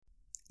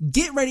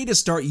Get ready to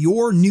start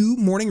your new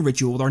morning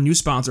ritual with our new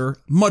sponsor,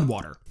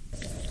 Mudwater.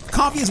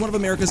 Coffee is one of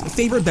America's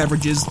favorite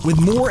beverages,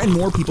 with more and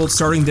more people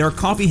starting their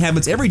coffee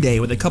habits every day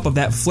with a cup of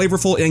that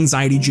flavorful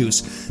anxiety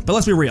juice. But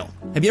let's be real.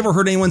 Have you ever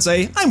heard anyone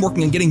say, I'm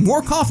working on getting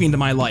more coffee into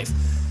my life?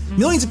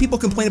 Millions of people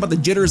complain about the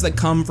jitters that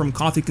come from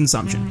coffee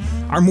consumption.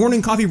 Our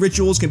morning coffee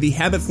rituals can be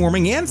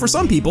habit-forming, and for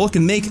some people,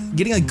 can make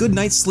getting a good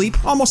night's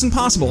sleep almost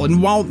impossible.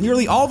 And while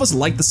nearly all of us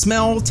like the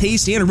smell,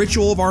 taste, and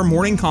ritual of our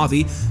morning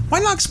coffee,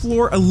 why not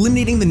explore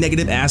eliminating the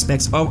negative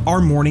aspects of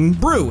our morning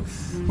brew?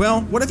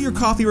 Well, what if your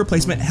coffee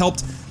replacement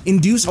helped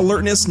induce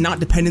alertness, not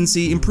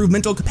dependency, improve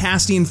mental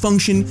capacity and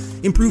function,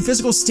 improve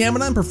physical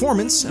stamina and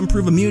performance,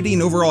 improve immunity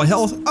and overall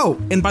health?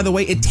 Oh, and by the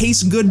way, it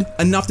tastes good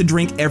enough to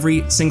drink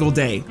every single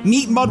day.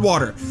 Meet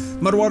Mudwater.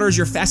 Mudwater is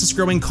your fastest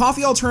growing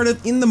coffee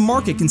alternative in the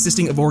market,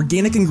 consisting of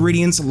organic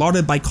ingredients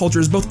lauded by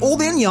cultures both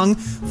old and young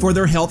for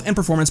their health and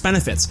performance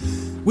benefits.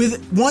 With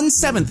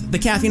 1/7 the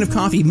caffeine of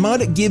coffee,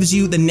 Mud gives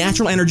you the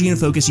natural energy and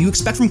focus you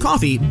expect from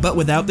coffee, but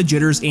without the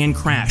jitters and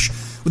crash.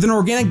 With an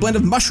organic blend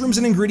of mushrooms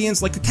and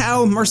ingredients like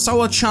cacao,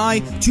 marsala, chai,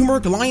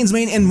 turmeric, lion's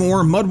mane, and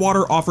more,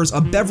 Mudwater offers a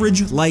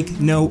beverage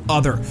like no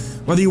other.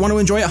 Whether you want to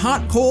enjoy it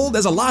hot, cold,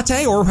 as a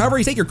latte, or however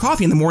you take your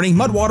coffee in the morning,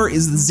 Mudwater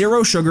is the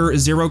zero sugar,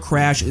 zero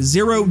crash,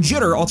 zero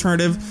jitter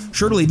alternative,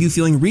 sure to leave you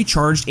feeling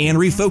recharged and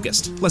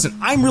refocused. Listen,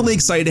 I'm really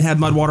excited to have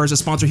Mudwater as a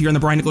sponsor here on The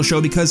Brian Nichols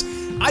Show because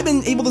I've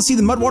been able to see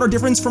the Mudwater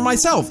difference for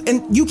myself,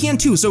 and you can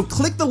too. So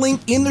click the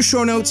link in the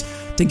show notes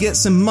to get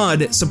some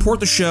mud, support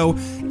the show,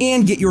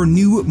 and get your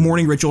new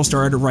morning ritual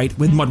started right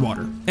with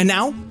Mudwater. And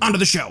now, onto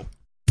the show.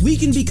 We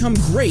can become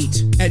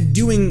great at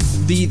doing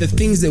the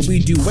things that we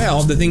do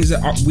well, the things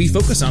that we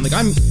focus on. Like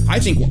I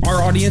think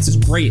our audience is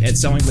great at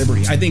selling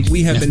liberty. I think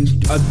we have been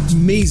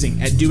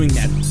amazing at doing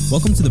that.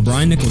 Welcome to the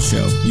Brian Nichols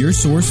Show, your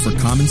source for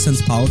common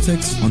sense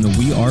politics on the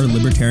We Are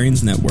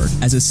Libertarians Network.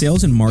 As a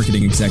sales and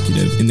marketing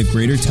executive in the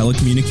greater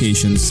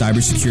telecommunications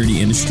cybersecurity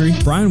industry,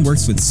 Brian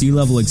works with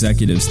C-level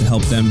executives to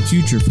help them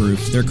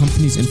future-proof their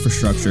company's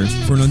infrastructure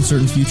for an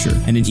uncertain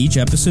future. And in each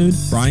episode,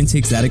 Brian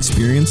takes that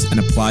experience and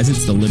applies it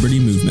to the liberty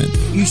movement.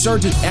 You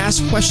start to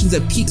ask questions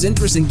that pique his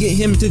interest and get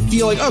him to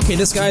feel like, okay,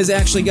 this guy's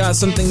actually got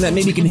something that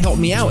maybe can help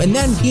me out. And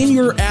then in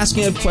your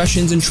asking of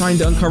questions and trying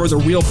to uncover the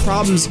real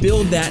problems,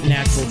 build that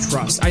natural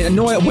trust. I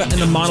know I went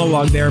in a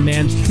monologue there,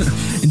 man.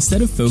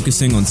 Instead of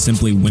focusing on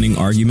simply winning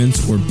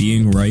arguments or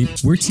being right,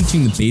 we're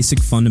teaching the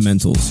basic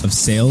fundamentals of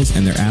sales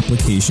and their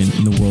application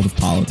in the world of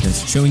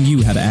politics, showing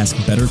you how to ask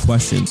better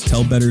questions,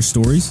 tell better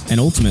stories, and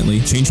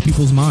ultimately change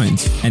people's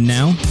minds. And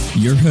now,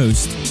 your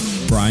host,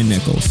 Brian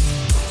Nichols.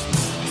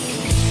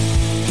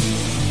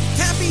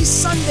 Happy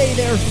Sunday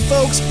there,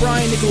 folks.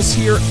 Brian Nichols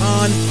here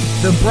on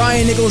The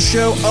Brian Nichols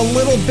Show. A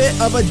little bit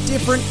of a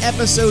different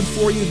episode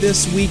for you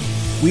this week.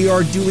 We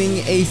are doing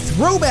a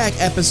throwback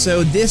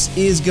episode. This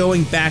is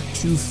going back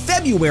to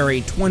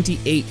February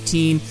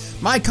 2018.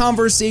 My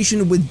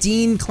conversation with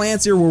Dean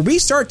Clancy, where we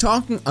start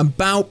talking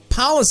about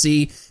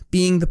policy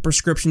being the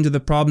prescription to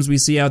the problems we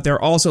see out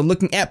there, also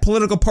looking at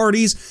political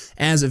parties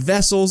as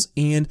vessels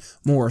and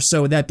more.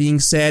 So with that being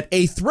said,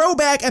 a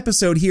throwback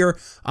episode here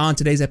on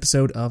today's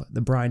episode of The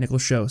Brian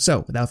Nichols Show.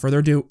 So without further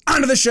ado,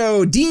 onto the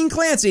show, Dean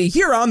Clancy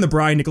here on The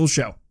Brian Nichols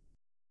Show.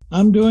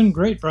 I'm doing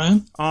great,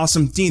 Brian.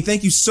 Awesome. Dean,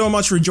 thank you so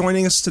much for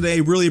joining us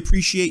today. Really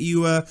appreciate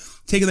you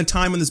taking the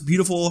time on this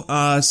beautiful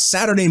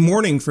Saturday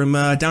morning from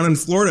down in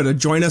Florida to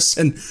join us,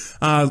 and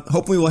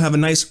hopefully we'll have a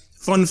nice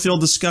fun-filled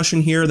discussion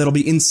here that'll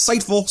be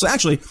insightful. So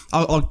actually,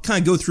 I'll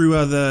kind of go through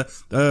the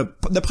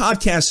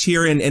podcast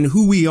here and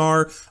who we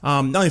are,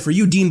 not only for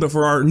you, Dean, but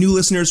for our new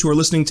listeners who are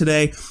listening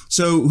today.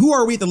 So who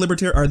are we at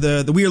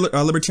the We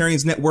Are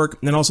Libertarians Network,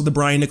 and also the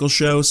Brian Nichols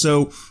Show?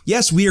 So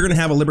yes, we are going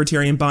to have a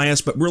libertarian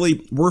bias, but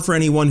really we're for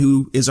anyone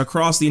who is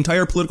across the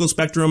entire political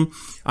spectrum.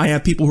 I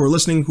have people who are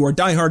listening who are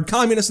diehard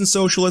communists and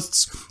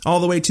socialists, all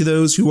the way to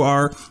those who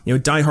are,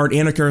 diehard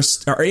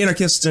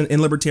anarchists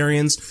and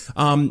libertarians.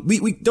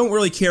 We don't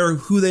really care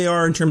who they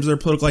are in terms of their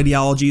political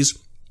ideologies.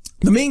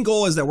 The main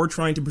goal is that we're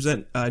trying to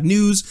present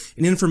news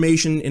and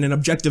information in an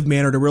objective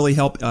manner to really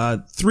help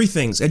three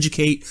things: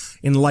 educate,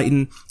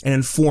 enlighten, and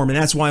inform. And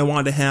that's why I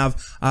wanted to have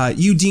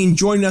you, Dean,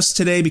 join us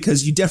today,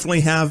 because you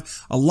definitely have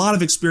a lot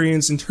of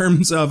experience in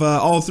terms of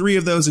all three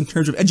of those, in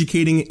terms of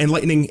educating,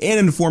 enlightening, and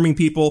informing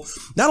people.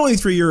 Not only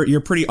through your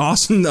pretty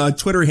awesome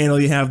Twitter handle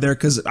you have there,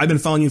 because I've been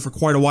following you for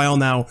quite a while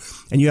now,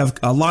 and you have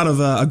a lot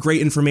of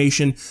great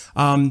information,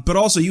 but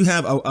also you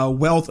have a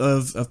wealth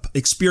of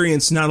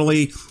experience, not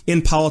only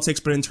in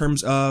politics, but in terms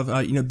of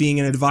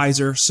being an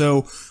advisor.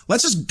 So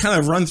let's just kind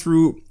of run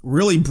through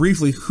really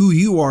briefly who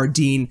you are,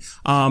 Dean.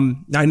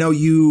 I know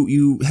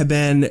you have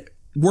been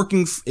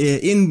working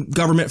in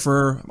government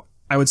for,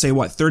 I would say,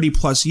 30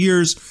 plus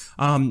years,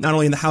 not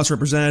only in the House of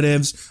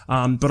Representatives,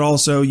 but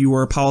also you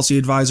were a policy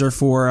advisor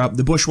for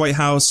the Bush White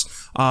House,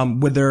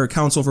 with their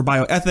Council for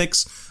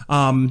Bioethics,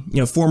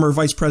 former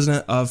vice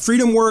president of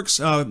Freedom Works,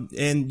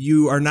 and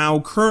you are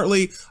now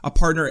currently a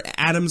partner at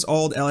Adams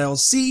Ald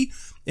LLC.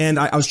 And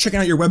I was checking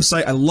out your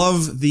website. I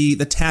love the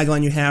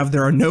tagline you have.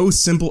 There are no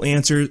simple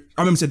answers.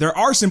 I'm going to say there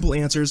are simple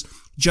answers,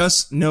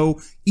 just no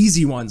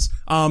easy ones.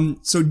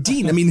 So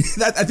Dean, I mean,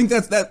 I think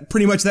that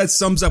pretty much that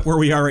sums up where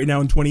we are right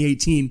now in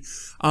 2018.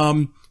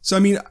 So I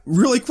mean,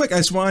 really quick, I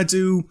just wanted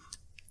to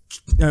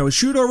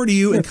shoot over to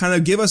you and kind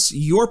of give us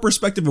your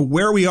perspective of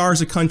where we are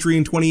as a country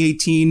in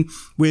 2018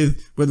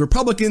 with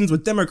Republicans,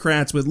 with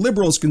Democrats, with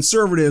liberals,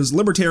 conservatives,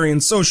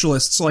 libertarians,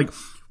 socialists. Like,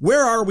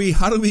 where are we?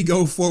 How do we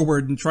go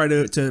forward and try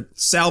to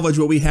salvage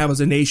what we have as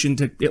a nation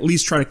to at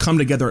least try to come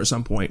together at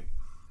some point?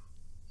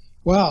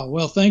 Wow.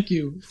 Well, thank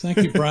you,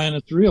 Brian.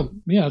 It's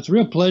a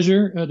real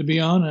pleasure to be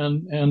on,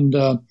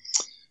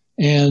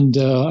 and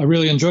I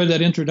really enjoyed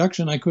that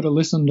introduction. I could have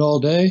listened all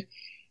day,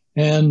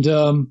 and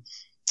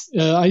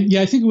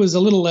I think it was a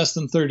little less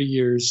than 30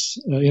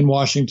 years in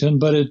Washington,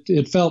 but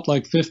it felt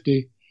like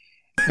 50.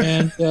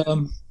 And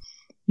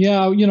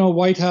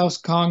White House,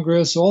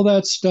 Congress, all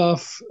that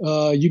stuff,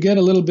 you get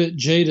a little bit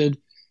jaded,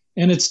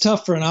 and it's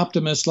tough for an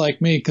optimist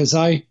like me because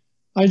I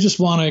just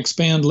want to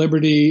expand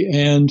liberty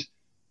and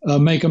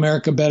make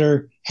America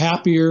better,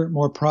 happier,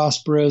 more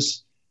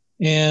prosperous.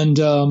 And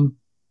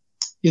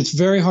it's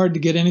very hard to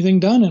get anything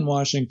done in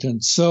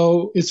Washington.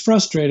 So it's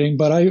frustrating,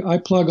 but I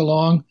plug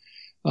along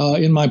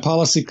in my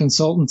policy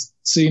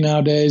consultancy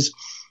nowadays,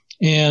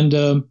 and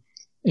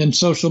in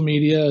social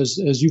media,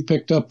 as you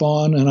picked up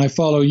on, and I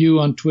follow you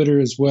on Twitter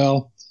as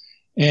well,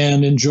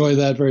 and enjoy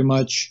that very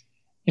much.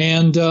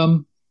 And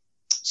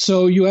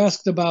so you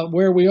asked about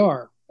where we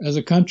are as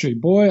a country.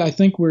 Boy, I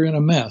think we're in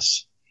a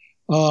mess,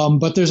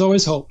 but there's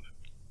always hope.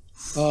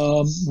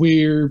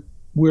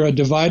 We're a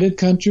divided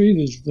country.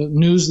 There's the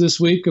news this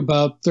week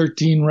about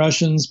 13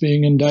 Russians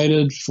being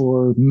indicted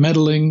for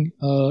meddling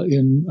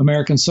in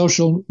American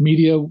social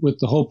media with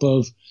the hope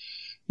of,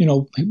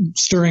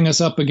 stirring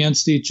us up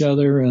against each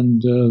other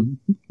and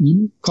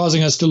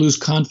causing us to lose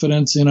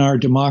confidence in our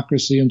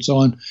democracy and so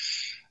on.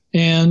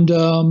 And,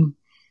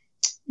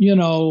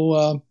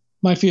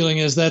 my feeling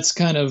is that's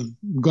kind of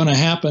going to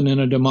happen in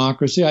a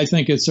democracy. I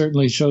think it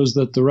certainly shows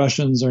that the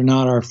Russians are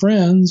not our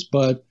friends,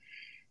 but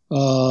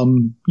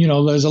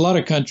there's a lot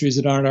of countries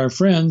that aren't our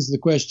friends. The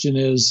question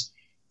is,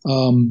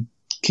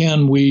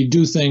 can we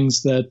do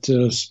things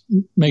that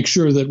make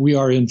sure that we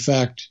are, in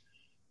fact,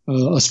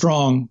 a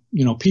strong,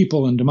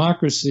 people and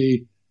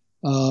democracy,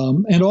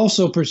 and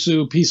also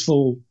pursue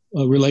peaceful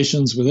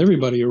relations with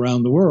everybody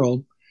around the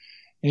world.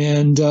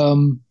 And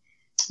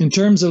in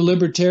terms of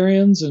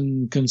libertarians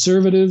and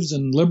conservatives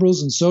and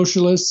liberals and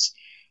socialists,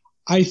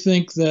 I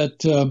think that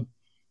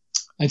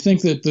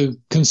the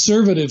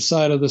conservative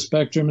side of the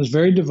spectrum is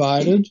very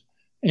divided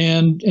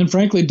and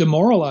frankly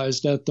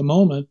demoralized at the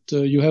moment.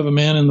 You have a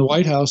man in the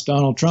White House,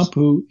 Donald Trump,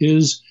 who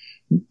is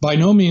by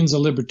no means a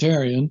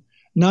libertarian,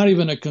 not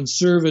even a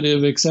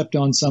conservative except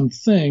on some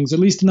things. At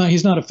least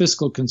he's not a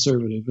fiscal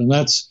conservative, and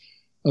that's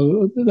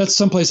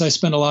someplace I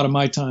spend a lot of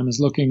my time,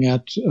 is looking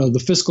at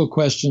the fiscal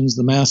questions,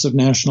 the massive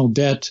national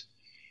debt,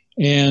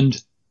 and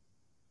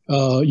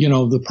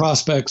the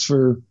prospects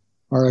for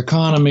our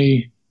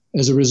economy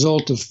as a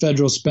result of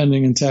federal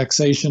spending and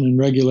taxation and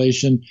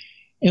regulation.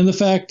 And the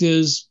fact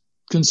is,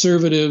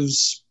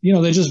 conservatives,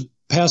 they just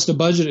passed a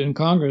budget in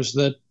Congress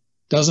that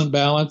doesn't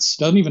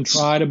even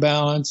try to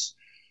balance.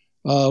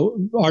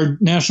 Our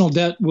national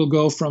debt will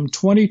go from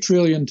 20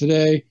 trillion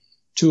today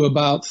to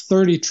about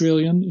 30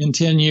 trillion in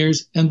 10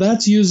 years. And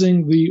that's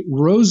using the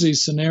rosy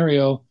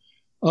scenario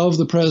of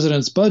the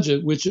president's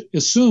budget, which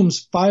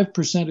assumes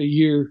 5% a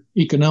year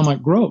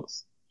economic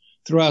growth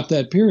throughout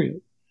that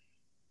period.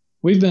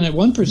 We've been at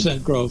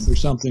 1% growth or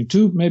something,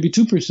 maybe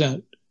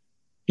 2%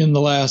 in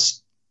the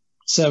last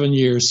 7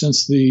 years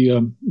since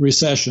the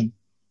recession.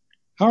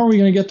 How are we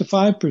going to get to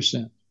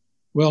 5%?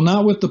 Well,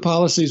 not with the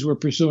policies we're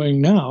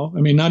pursuing now.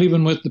 I mean, not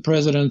even with the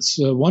president's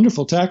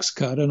wonderful tax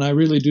cut. And I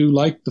really do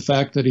like the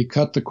fact that he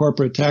cut the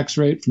corporate tax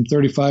rate from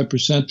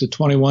 35% to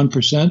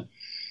 21%.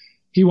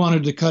 He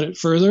wanted to cut it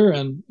further,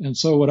 and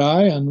so would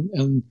I.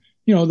 And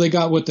they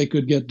got what they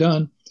could get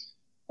done.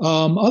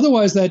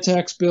 Otherwise, that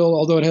tax bill,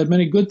 although it had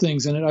many good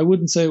things in it, I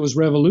wouldn't say it was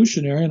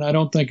revolutionary, and I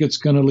don't think it's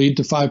going to lead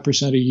to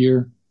 5% a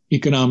year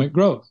economic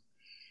growth.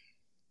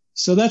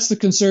 So that's the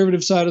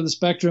conservative side of the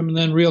spectrum. And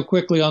then real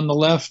quickly on the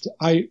left,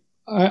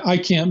 I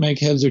can't make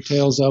heads or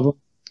tails of them.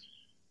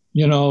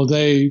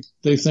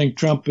 They think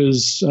Trump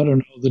is,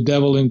 the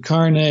devil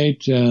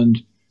incarnate, and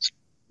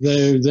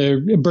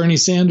Bernie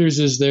Sanders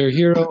is their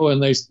hero,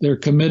 and they're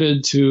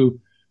committed to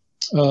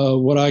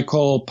what I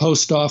call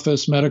post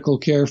office medical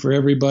care for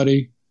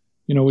everybody.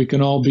 We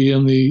can all be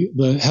in the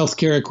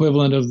healthcare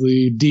equivalent of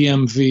the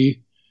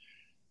DMV,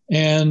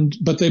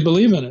 but they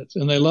believe in it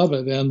and they love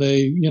it, and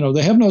they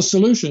have no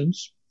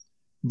solutions,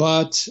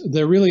 but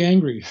they're really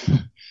angry.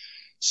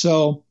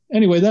 So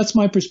anyway, that's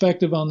my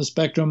perspective on the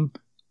spectrum.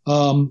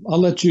 I'll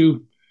let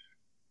you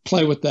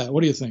play with that.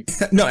 What do you think?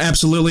 No,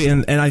 absolutely.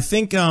 And I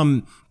think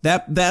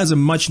that is a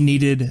much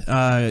needed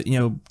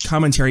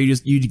commentary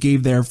you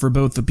gave there for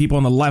both the people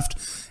on the left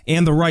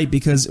and the right,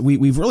 because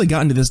we've really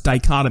gotten to this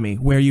dichotomy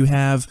where you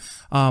have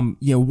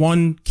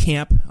one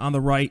camp on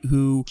the right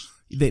who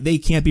they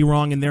can't be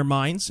wrong in their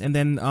minds. And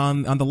then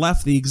on the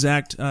left, the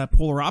exact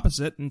polar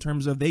opposite in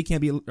terms of they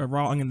can't be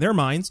wrong in their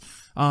minds,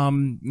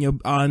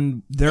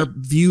 on their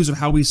views of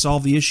how we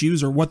solve the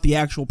issues or what the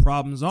actual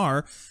problems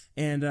are.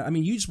 And I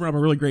mean, you just brought up a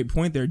really great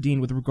point there, Dean,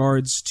 with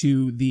regards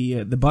to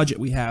the budget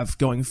we have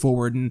going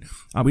forward. And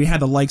we had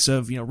the likes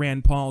of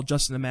Rand Paul,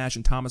 Justin Amash,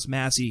 and Thomas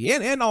Massey,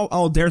 and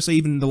I'll dare say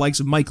even the likes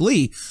of Mike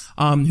Lee,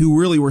 who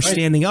really were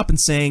standing up and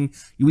saying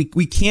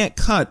we can't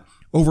cut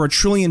over $1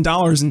 trillion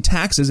in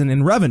taxes and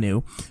in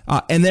revenue,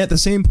 and then at the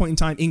same point in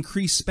time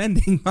increase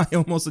spending by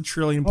almost $1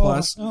 trillion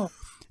plus.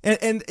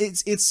 And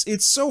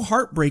it's so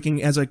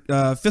heartbreaking as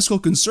a fiscal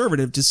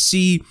conservative to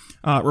see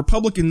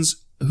Republicans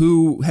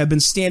who have been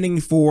standing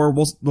for,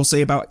 we'll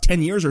say about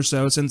 10 years or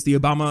so since the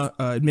Obama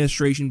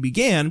administration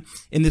began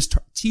in this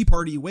Tea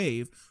Party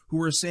wave,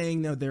 who are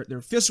saying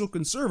they're fiscal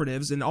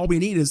conservatives, and all we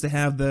need is to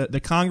have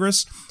the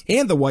Congress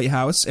and the White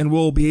House, and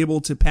we'll be able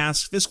to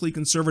pass fiscally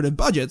conservative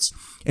budgets.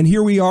 And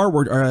here we are,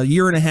 we're a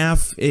year and a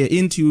half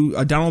into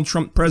a Donald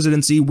Trump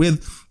presidency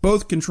with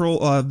both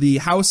control of the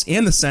House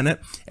and the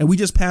Senate, and we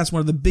just passed one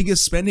of the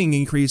biggest spending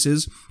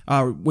increases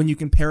when you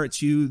compare it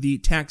to the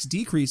tax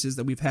decreases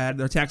that we've had,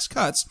 the tax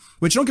cuts,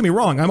 which, don't get me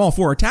wrong, I'm all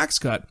for a tax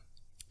cut.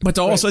 But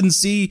to all of a sudden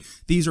see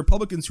these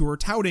Republicans who are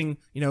touting,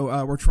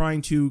 we're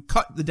trying to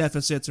cut the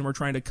deficits and we're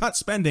trying to cut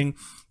spending,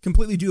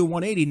 completely do a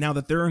 180 now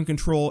that they're in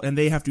control and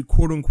they have to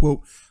quote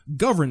unquote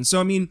govern.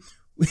 So, I mean,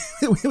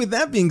 with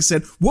that being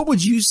said, what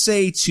would you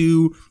say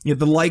to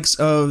the likes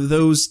of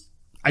those,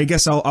 I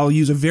guess I'll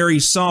use a very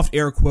soft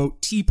air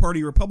quote, Tea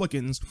Party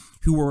Republicans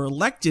who were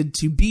elected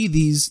to be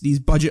these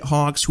budget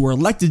hawks, who are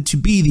elected to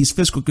be these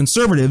fiscal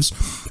conservatives,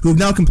 who have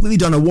now completely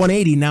done a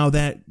 180 now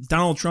that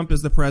Donald Trump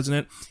is the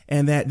president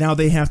and that now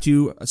they have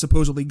to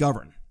supposedly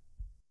govern?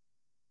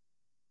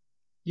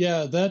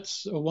 Yeah,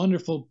 that's a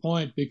wonderful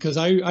point, because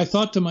I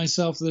thought to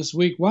myself this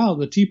week, wow,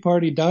 the Tea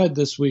Party died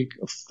this week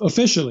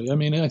officially. I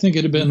mean, I think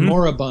it had been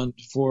moribund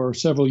for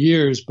several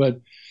years,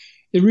 but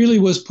it really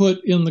was put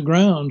in the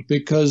ground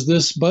because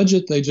this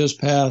budget they just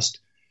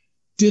passed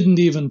didn't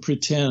even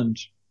pretend.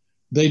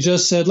 They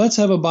just said, let's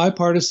have a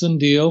bipartisan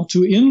deal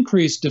to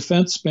increase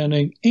defense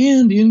spending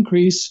and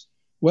increase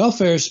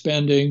welfare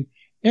spending.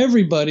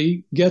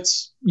 Everybody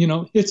gets,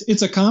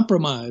 it's a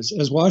compromise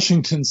as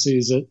Washington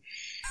sees it.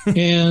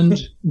 And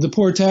the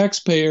poor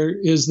taxpayer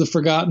is the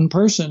forgotten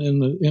person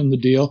in the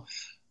deal.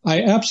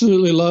 I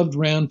absolutely loved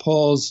Rand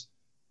Paul's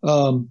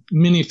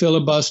mini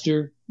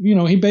filibuster.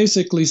 He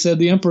basically said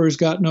the emperor's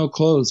got no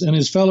clothes, and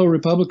his fellow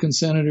Republican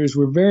senators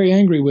were very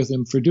angry with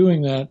him for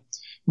doing that.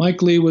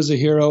 Mike Lee was a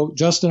hero.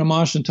 Justin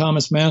Amash and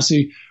Thomas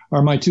Massey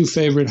are my two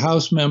favorite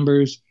House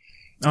members.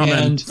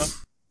 Amen.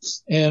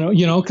 And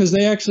because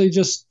they actually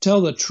just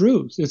tell the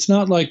truth. It's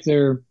not like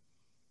they're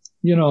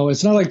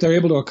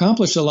able to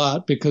accomplish a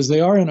lot because they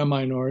are in a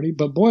minority,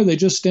 but boy, they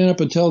just stand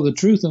up and tell the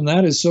truth. And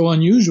that is so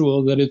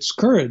unusual that it's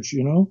courage,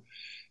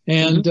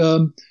 and,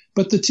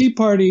 but the Tea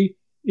Party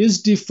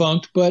is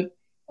defunct, but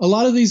a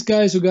lot of these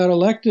guys who got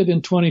elected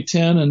in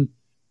 2010 and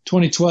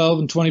 2012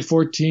 and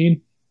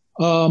 2014,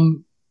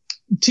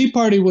 Tea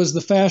Party was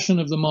the fashion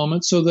of the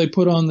moment, so they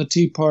put on the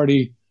Tea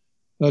Party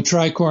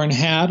tricorn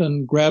hat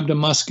and grabbed a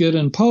musket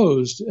and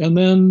posed. And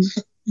then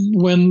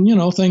when,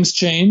 things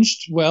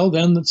changed, well,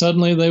 then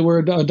suddenly they were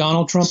a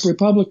Donald Trump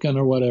Republican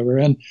or whatever.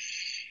 And,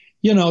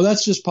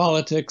 that's just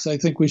politics. I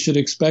think we should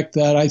expect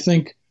that. I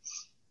think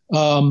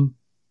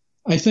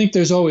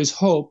there's always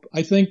hope.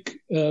 I think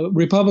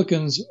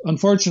Republicans,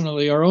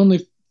 unfortunately, are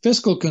only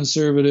fiscal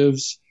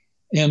conservatives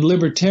and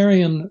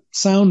libertarian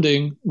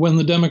sounding when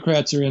the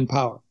Democrats are in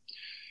power.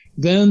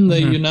 Then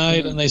they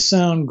unite and they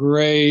sound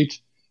great,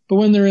 but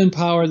when they're in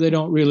power, they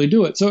don't really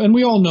do it. So, and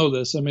we all know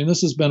this. I mean,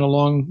 this has been a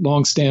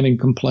long-standing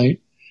complaint,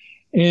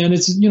 and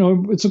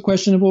it's a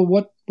question of, well,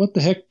 what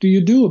the heck do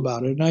you do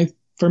about it? And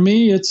for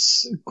me,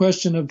 it's a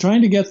question of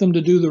trying to get them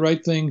to do the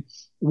right thing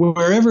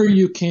wherever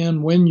you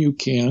can, when you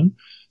can.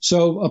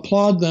 So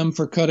applaud them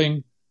for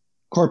cutting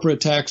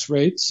corporate tax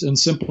rates and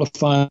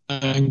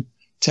simplifying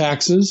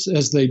taxes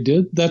as they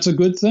did. That's a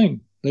good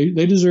thing.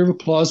 They deserve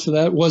applause for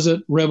that. Was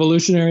it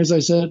revolutionary, as I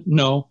said?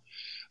 No,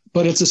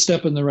 but it's a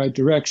step in the right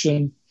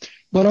direction.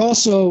 But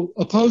also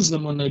oppose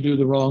them when they do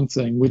the wrong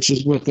thing, which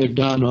is what they've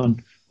done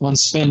on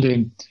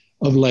spending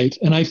of late.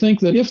 And I think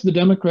that if the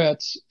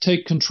Democrats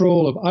take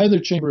control of either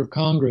chamber of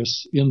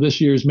Congress in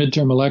this year's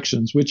midterm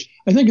elections, which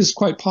I think is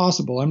quite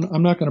possible,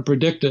 I'm not going to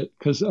predict it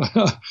because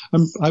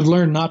I've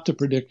learned not to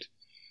predict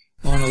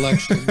on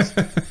elections.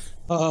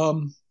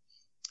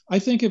 I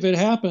think if it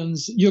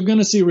happens, you're going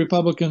to see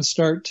Republicans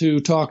start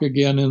to talk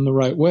again in the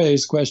right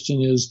ways.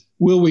 Question is,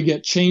 will we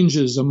get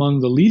changes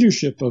among the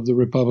leadership of the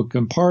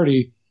Republican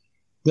Party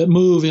that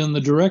move in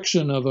the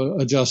direction of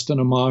a Justin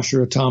Amash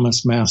or a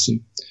Thomas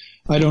Massey?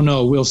 I don't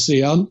know. We'll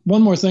see.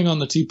 One more thing on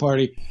the Tea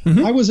Party.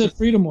 I was at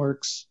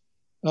FreedomWorks,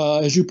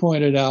 as you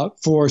pointed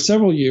out, for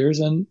several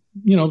years. And,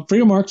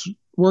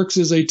 FreedomWorks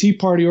is a Tea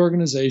Party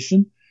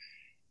organization.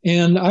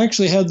 And I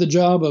actually had the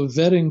job of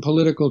vetting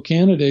political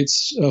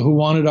candidates who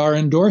wanted our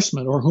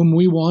endorsement or whom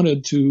we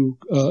wanted to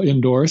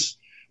endorse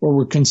or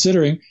were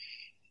considering.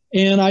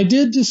 And I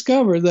did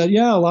discover that,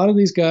 yeah, a lot of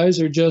these guys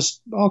are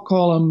just, I'll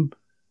call them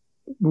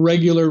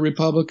regular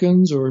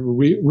Republicans or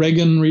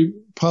Reagan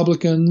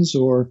Republicans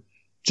or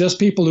just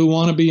people who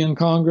want to be in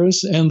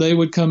Congress. And they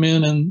would come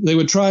in and they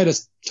would try to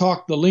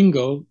talk the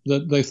lingo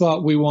that they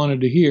thought we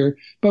wanted to hear.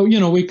 But, you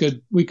know, we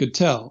could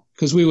tell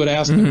because we would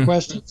ask them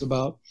questions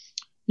about,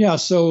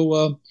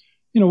 so,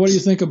 you know, what do you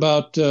think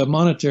about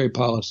monetary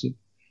policy?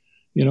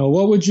 You know,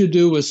 what would you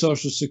do with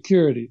Social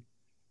Security?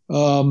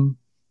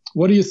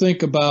 What do you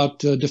think about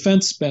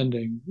defense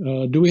spending?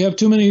 Do we have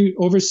too many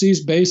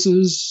overseas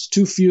bases,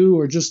 too few,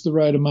 or just the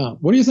right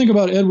amount? What do you think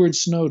about Edward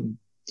Snowden?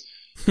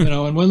 You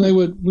know, and when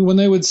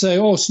they would say,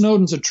 "Oh,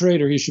 Snowden's a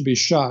traitor, he should be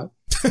shot,"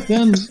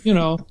 then, you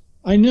know,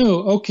 I knew,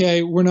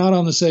 okay, we're not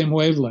on the same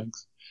wavelength.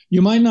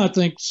 You might not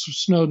think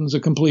Snowden's a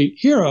complete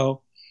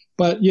hero,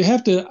 but you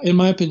have to, in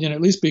my opinion,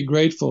 at least be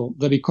grateful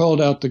that he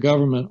called out the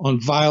government on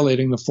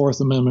violating the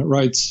Fourth Amendment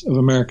rights of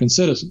American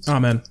citizens.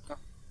 Amen.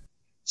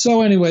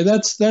 So anyway,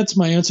 that's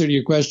my answer to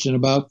your question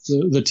about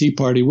the Tea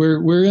Party.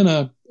 We're in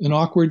an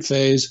awkward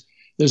phase.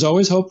 There's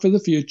always hope for the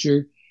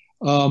future.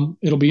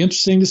 It'll be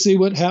interesting to see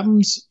what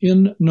happens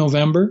in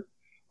November.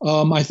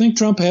 I think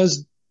Trump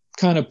has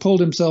kind of pulled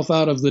himself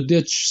out of the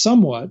ditch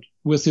somewhat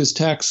with his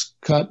tax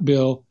cut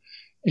bill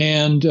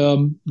and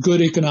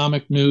good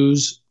economic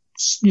news,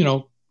 you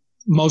know,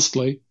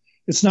 mostly.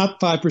 It's not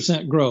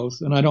 5% growth,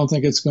 and I don't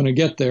think it's going to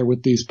get there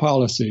with these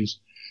policies.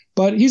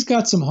 But he's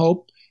got some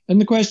hope.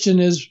 And the question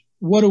is,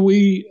 what do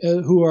we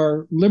who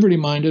are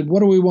liberty-minded, what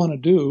do we want to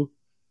do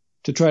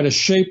to try to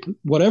shape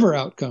whatever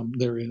outcome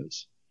there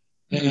is?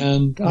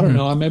 And I don't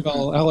know, maybe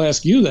I'll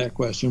ask you that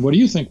question. What do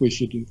you think we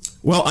should do?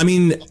 Well, I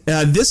mean,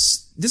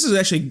 this is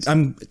actually,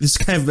 this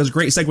kind of was a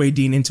great segue,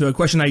 Dean, into a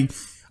question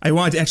I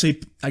wanted to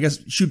actually, I guess,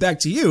 shoot back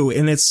to you.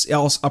 And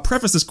I'll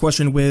preface this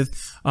question with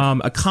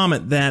a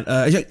comment that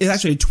it's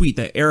actually a tweet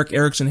that Eric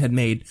Erickson had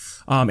made.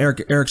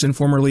 Eric Erickson,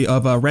 formerly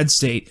of Red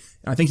State,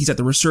 I think he's at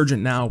the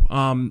Resurgent now,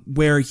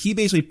 where he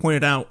basically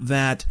pointed out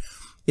that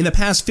in the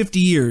past 50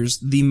 years,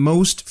 the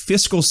most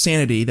fiscal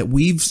sanity that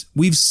we've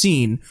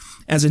seen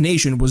as a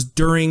nation was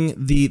during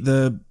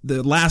the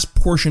last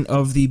portion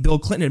of the Bill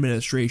Clinton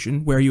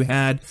administration, where you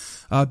had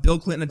Bill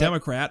Clinton, a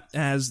Democrat,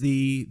 as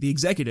the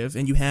executive,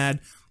 and you had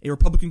a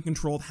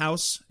Republican-controlled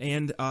House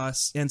and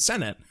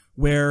Senate,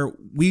 where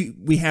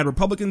we had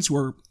Republicans who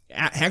were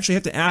actually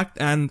have to act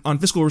on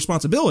fiscal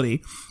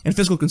responsibility and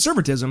fiscal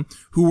conservatism,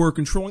 who were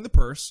controlling the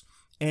purse.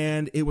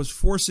 And it was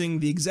forcing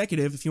the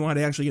executive, if you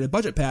wanted to actually get a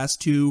budget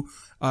passed, to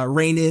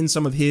rein in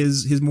some of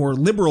his more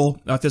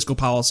liberal fiscal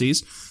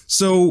policies.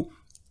 So,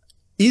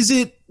 is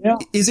it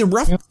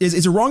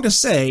wrong to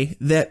say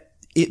that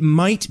it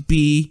might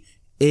be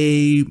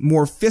a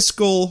more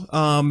fiscal,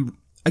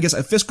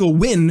 a fiscal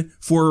win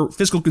for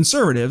fiscal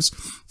conservatives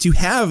to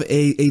have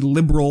a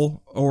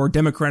liberal or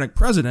Democratic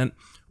president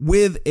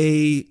with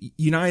a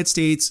United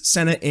States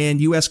Senate and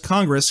U.S.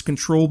 Congress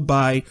controlled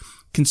by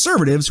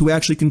conservatives who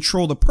actually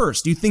control the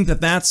purse? Do you think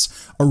that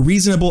that's a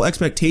reasonable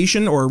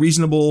expectation or a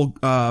reasonable,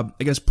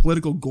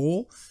 political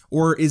goal?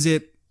 Or is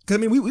it, because I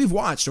mean, we've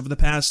watched over the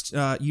past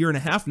year and a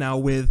half now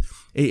with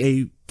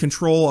a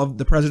control of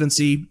the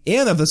presidency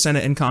and of the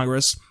Senate and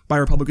Congress by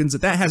Republicans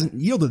that hasn't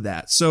yielded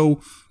that. So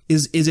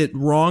is it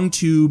wrong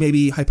to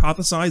maybe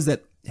hypothesize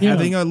that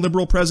having a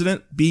liberal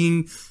president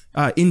being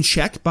in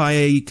check by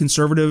a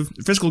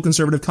fiscal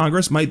conservative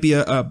Congress might be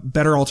a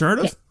better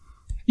alternative?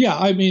 Yeah,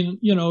 I mean,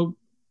 you know,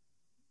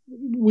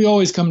 we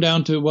always come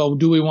down to, well,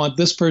 do we want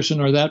this person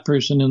or that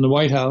person in the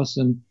White House?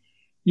 And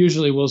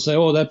usually we'll say,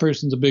 oh, that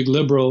person's a big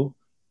liberal.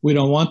 We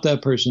don't want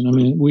that person. I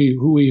mean, we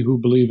who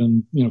believe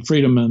in, you know,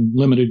 freedom and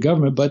limited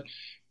government.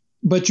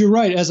 But you're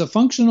right. As a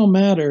functional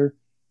matter,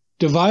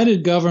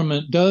 divided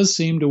government does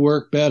seem to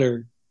work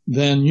better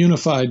than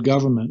unified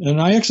government.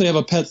 And I actually have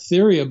a pet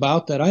theory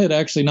about that. I had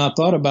actually not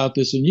thought about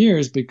this in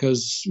years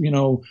because, you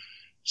know,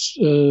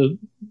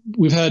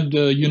 we've had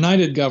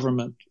united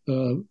government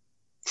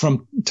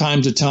from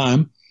time to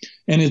time,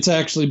 and it's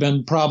actually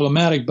been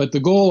problematic. But the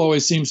goal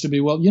always seems to be,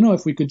 well, you know,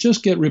 if we could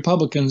just get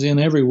Republicans in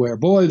everywhere,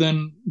 boy,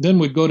 then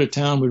we'd go to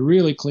town, we'd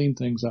really clean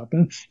things up.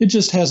 And it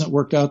just hasn't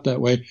worked out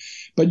that way.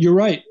 But you're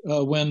right.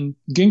 When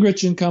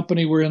Gingrich and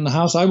company were in the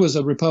House, I was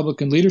a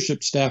Republican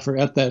leadership staffer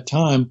at that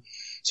time,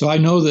 so I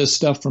know this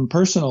stuff from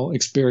personal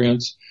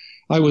experience.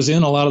 I was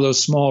in a lot of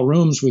those small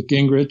rooms with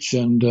Gingrich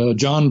and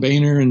John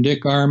Boehner and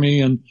Dick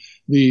Armey, and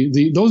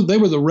they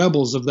were the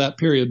rebels of that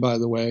period, by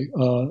the way,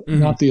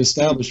 not the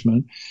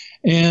establishment.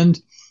 And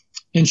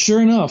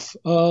sure enough,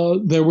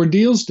 there were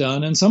deals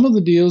done, and some of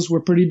the deals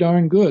were pretty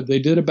darn good. They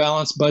did a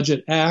Balanced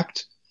Budget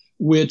Act,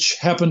 which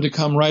happened to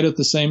come right at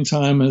the same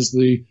time as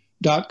the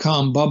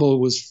dot-com bubble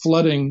was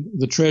flooding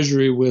the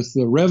Treasury with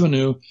the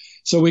revenue.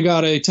 So we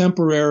got a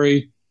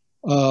temporary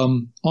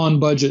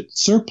on-budget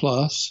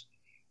surplus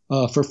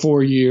for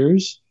 4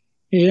 years.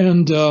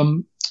 And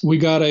we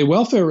got a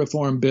welfare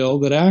reform bill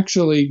that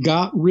actually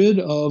got rid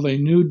of a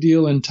New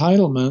Deal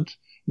entitlement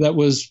that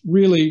was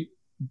really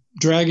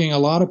dragging a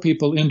lot of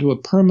people into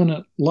a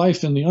permanent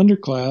life in the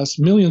underclass,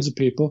 millions of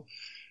people.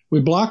 We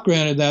block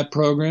granted that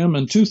program,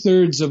 and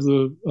 2/3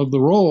 of the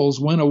rolls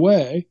went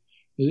away.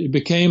 It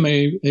became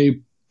a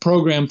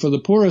program for the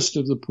poorest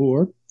of the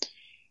poor,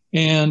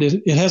 and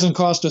it hasn't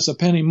cost us a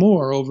penny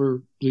more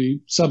over the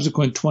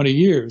subsequent 20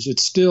 years.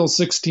 It's still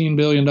 $16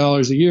 billion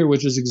a year,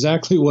 which is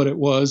exactly what it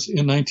was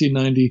in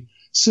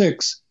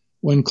 1996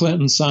 when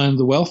Clinton signed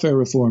the welfare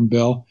reform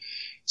bill.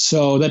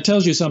 So that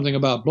tells you something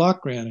about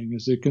block granting,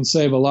 is it can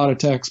save a lot of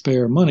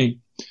taxpayer money.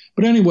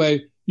 But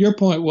anyway, your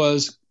point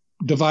was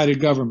divided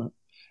government.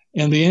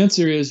 And the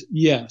answer is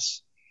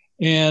yes.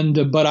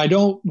 But I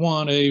don't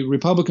want a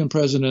Republican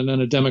president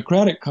and a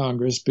Democratic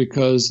Congress,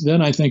 because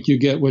then I think you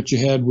get what you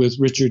had with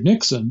Richard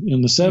Nixon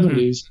in the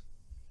 70s,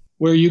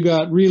 where you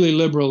got really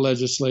liberal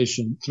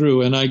legislation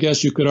through. And I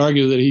guess you could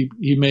argue that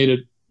he made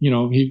it,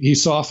 he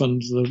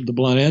softened the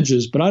blunt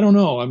edges. But I don't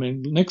know. I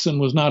mean, Nixon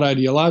was not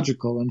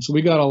ideological. And so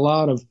we got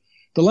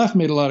the left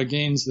made a lot of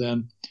gains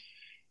then.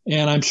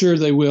 And I'm sure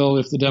they will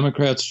if the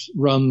Democrats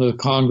run the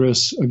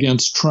Congress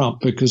against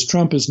Trump, because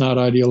Trump is not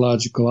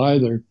ideological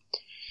either.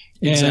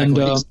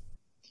 Exactly. And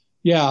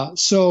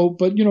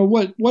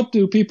but what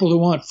do people who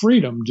want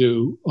freedom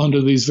do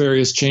under these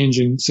various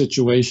changing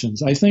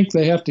situations? I think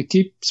they have to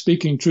keep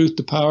speaking truth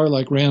to power,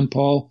 like Rand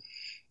Paul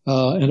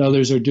and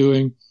others are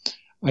doing.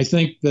 I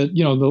think that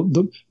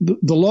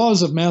the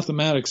laws of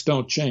mathematics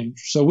don't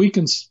change, so we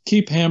can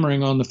keep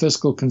hammering on the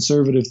fiscal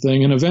conservative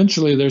thing, and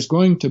eventually there's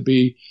going to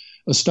be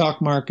a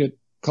stock market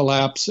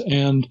collapse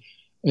and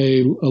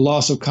a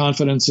loss of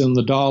confidence in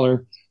the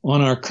dollar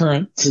on our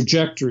current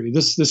trajectory.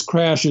 This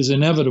crash is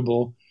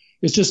inevitable.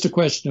 It's just a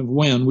question of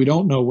when. We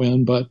don't know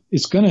when, but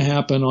it's going to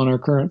happen on our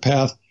current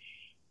path.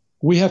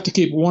 We have to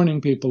keep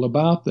warning people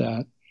about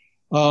that.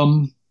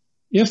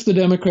 If the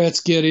Democrats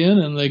get in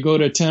and they go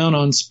to town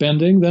on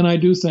spending, then I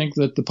do think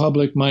that the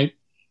public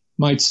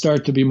might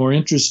start to be more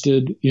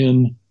interested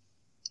in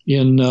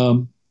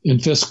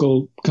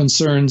fiscal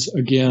concerns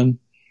again.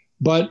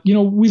 But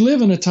we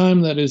live in a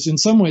time that is in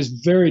some ways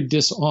very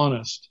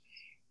dishonest.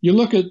 You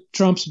look at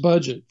Trump's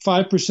budget,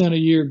 5% a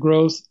year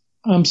growth.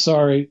 I'm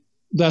sorry,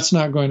 that's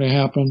not going to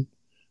happen.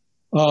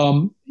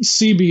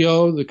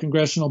 CBO, the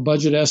Congressional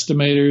Budget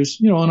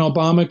Estimators, on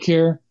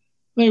Obamacare,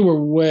 they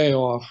were way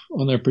off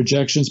on their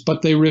projections,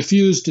 but they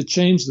refused to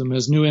change them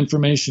as new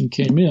information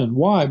came in.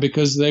 Why?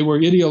 Because they were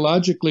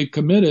ideologically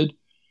committed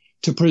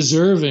to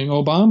preserving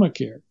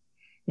Obamacare.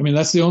 I mean,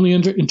 that's the only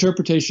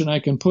interpretation I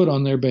can put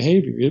on their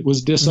behavior. It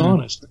was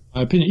dishonest, in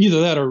my opinion.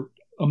 Either that or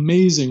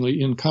amazingly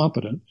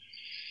incompetent.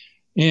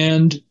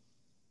 And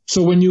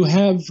so when you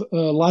have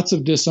lots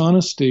of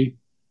dishonesty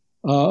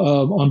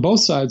on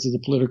both sides of the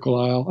political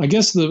aisle, I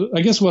guess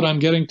what I'm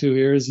getting to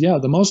here is,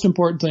 the most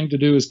important thing to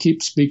do is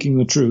keep speaking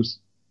the truth.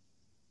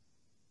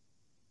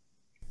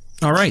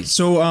 All right.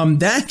 So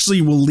that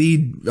actually will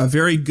lead a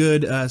very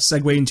good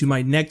segue into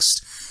my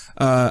next,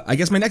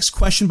 my next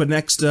question, but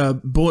next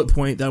bullet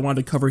point that I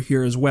wanted to cover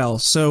here as well.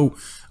 So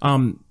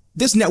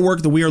this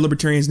network, the We Are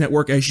Libertarians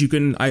network, as you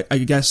can, I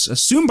guess,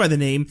 assume by the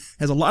name,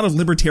 has a lot of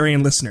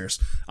libertarian listeners.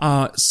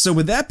 So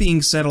with that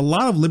being said, a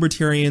lot of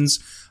libertarians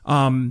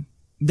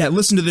that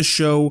listen to this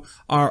show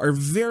are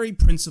very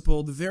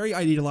principled, very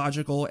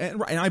ideological,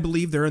 and I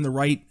believe they're in the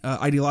right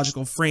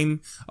ideological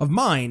frame of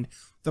mind.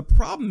 The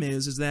problem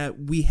is that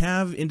we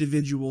have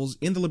individuals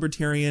in the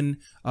libertarian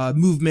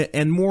movement,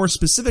 and more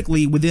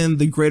specifically within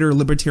the greater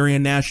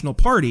Libertarian National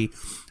Party,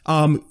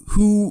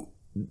 who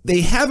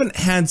they haven't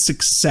had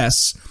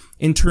success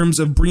in terms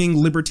of bringing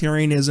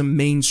libertarianism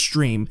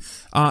mainstream.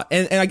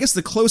 And I guess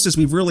the closest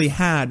we've really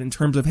had in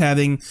terms of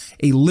having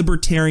a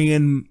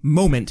libertarian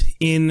moment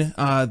in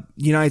the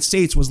United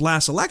States was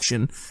last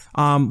election,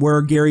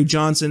 where Gary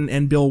Johnson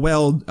and Bill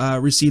Weld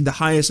received the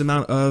highest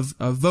amount of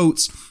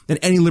votes than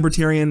any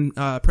libertarian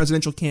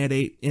presidential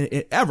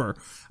candidate ever.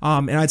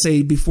 And I'd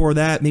say before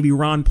that, maybe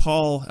Ron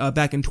Paul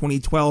back in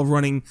 2012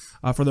 running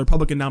for the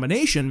Republican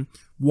nomination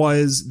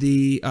was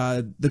the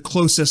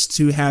closest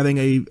to having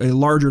a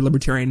larger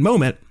libertarian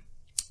moment.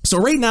 So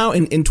right now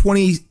in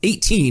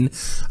 2018,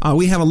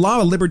 we have a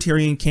lot of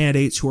libertarian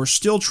candidates who are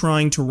still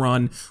trying to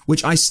run,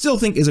 which I still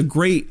think is a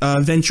great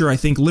venture. I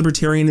think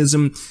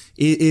libertarianism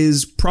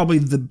is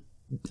probably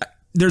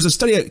there's a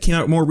study that came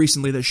out more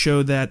recently that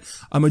showed that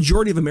a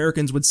majority of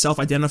Americans would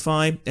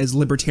self-identify as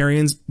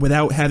libertarians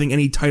without having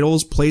any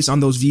titles placed on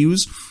those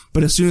views.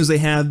 But as soon as they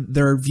had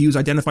their views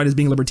identified as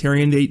being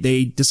libertarian,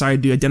 they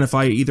decided to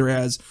identify either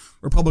as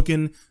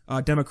Republican,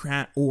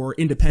 Democrat, or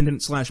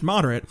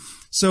independent/moderate.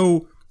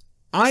 So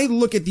I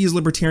look at these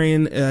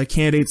libertarian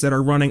candidates that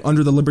are running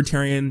under the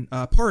Libertarian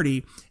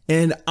Party,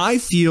 and I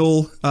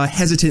feel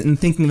hesitant in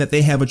thinking that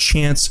they have a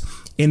chance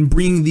in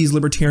bringing these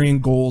libertarian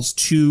goals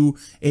to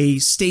a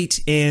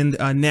state and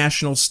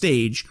national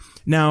stage.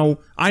 Now,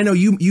 I know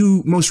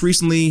you most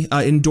recently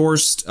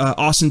endorsed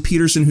Austin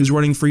Peterson, who's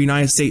running for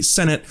United States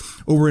Senate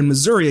over in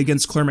Missouri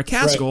against Claire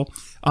McCaskill.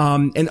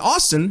 Right. And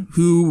Austin,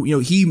 who,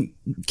 he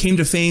came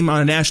to fame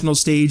on a national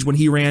stage when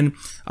he ran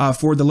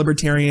for the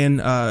Libertarian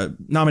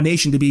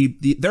nomination to be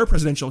their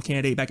presidential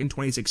candidate back in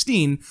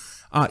 2016.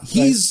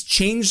 He's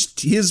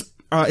changed his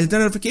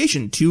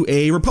identification to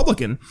a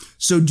Republican.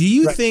 So do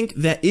you think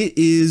that it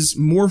is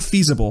more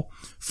feasible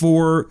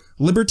for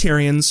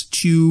libertarians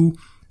to,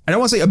 I don't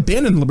want to say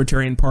abandon the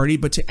Libertarian Party,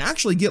 but to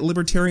actually get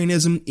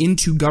libertarianism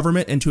into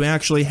government and to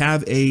actually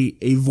have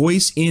a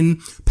voice in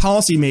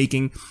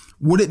policymaking?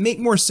 Would it make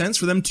more sense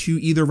for them to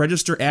either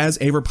register as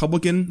a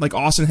Republican, like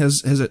Austin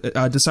has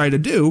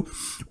decided to do,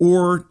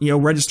 or,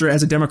 register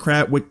as a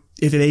Democrat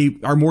if they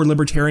are more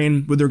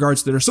libertarian with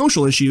regards to their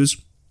social issues?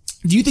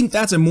 Do you think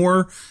that's a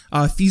more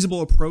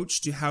feasible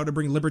approach to how to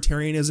bring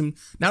libertarianism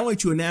not only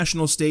to a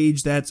national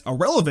stage that's a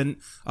relevant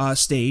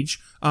stage,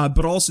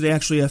 but also to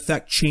actually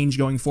affect change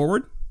going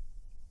forward?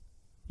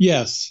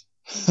 Yes.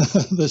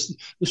 The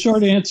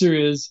short answer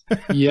is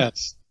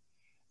yes.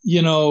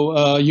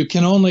 You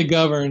can only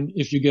govern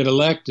if you get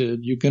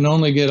elected. You can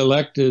only get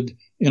elected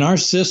in our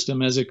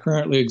system as it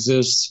currently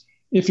exists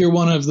if you're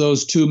one of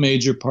those two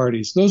major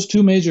parties. Those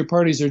two major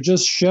parties are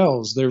just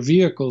shells. They're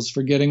vehicles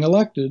for getting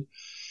elected.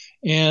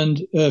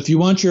 And if you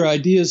want your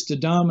ideas to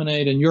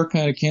dominate and your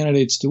kind of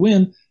candidates to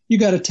win, you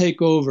got to take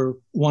over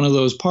one of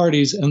those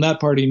parties, and that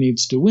party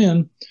needs to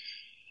win.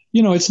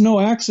 It's no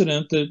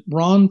accident that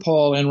Ron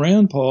Paul and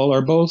Rand Paul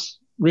are both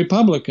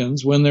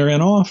Republicans when they're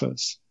in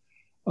office.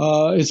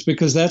 It's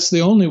because that's the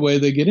only way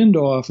they get into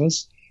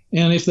office.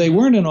 And if they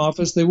weren't in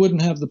office, they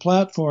wouldn't have the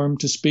platform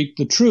to speak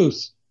the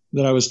truth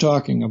that I was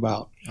talking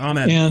about.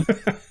 Amen. And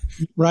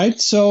right.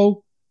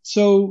 So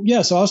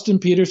yes, Austin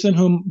Peterson,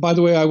 whom, by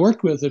the way, I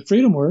worked with at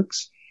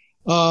FreedomWorks,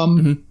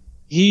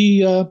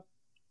 he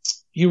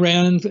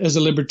ran as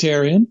a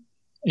libertarian.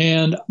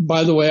 And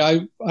by the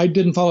way, I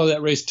didn't follow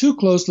that race too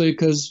closely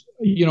because,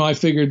 I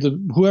figured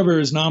that whoever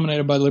is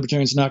nominated by the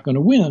Libertarians is not going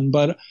to win.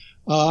 But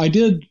I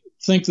did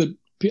think that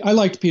I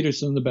liked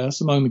Peterson the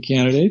best among the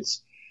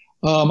candidates.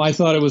 I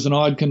thought it was an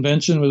odd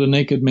convention with a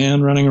naked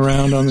man running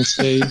around on the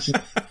stage.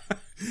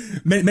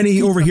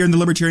 Many over here in the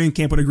Libertarian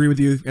camp would agree with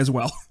you as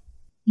well.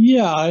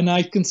 Yeah, and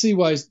I can see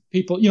why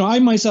people, I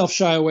myself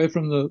shy away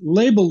from the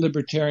label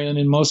libertarian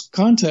in most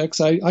contexts.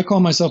 I call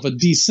myself a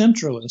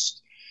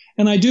decentralist.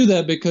 And I do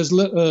that because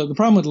the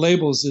problem with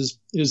labels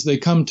is they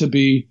come to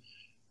be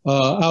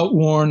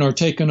outworn or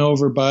taken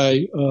over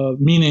by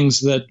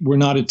meanings that were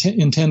not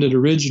intended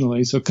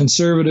originally. So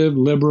conservative,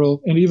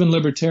 liberal, and even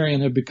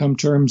libertarian have become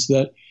terms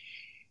that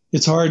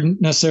it's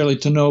hard necessarily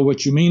to know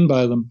what you mean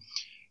by them.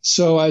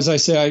 So as I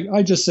say,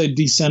 I just say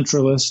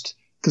decentralist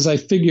because I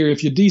figure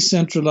if you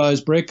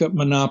decentralize, break up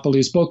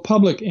monopolies, both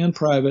public and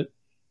private,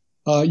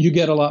 you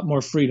get a lot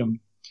more freedom.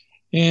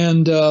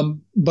 And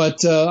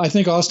but I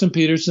think Austin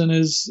Peterson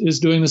is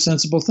doing the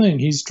sensible thing.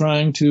 He's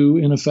trying to,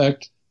 in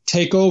effect,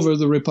 take over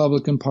the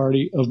Republican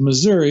Party of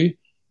Missouri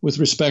with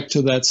respect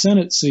to that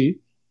Senate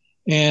seat.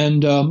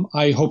 And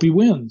I hope he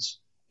wins.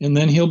 And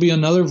then he'll be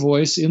another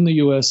voice in the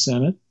U.S.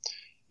 Senate.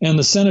 And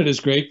the Senate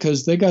is great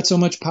because they got so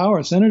much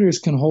power. Senators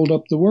can hold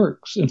up the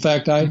works. In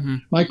fact,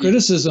 my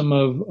criticism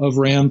of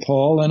Rand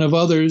Paul and of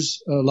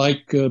others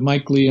like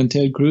Mike Lee and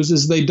Ted Cruz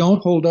is they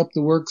don't hold up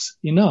the works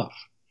enough.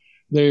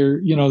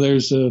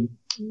 There's a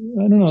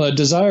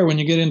desire when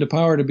you get into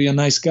power to be a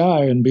nice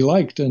guy and be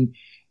liked. And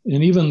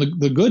even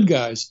the good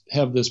guys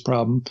have this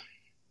problem.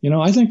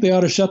 I think they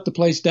ought to shut the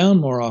place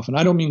down more often.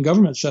 I don't mean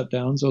government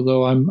shutdowns,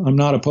 although I'm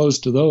not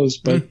opposed to those,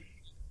 but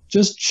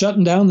just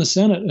shutting down the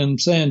Senate and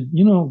saying,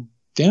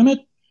 damn it,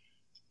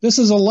 this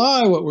is a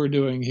lie what we're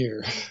doing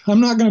here. I'm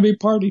not going to be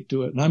party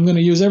to it, and I'm going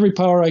to use every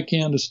power I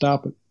can to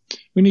stop it.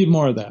 We need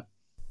more of that.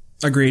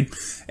 Agreed.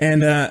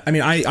 And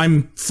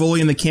I'm fully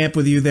in the camp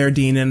with you there,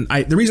 Dean. And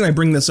the reason I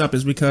bring this up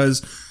is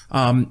because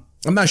I'm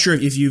not sure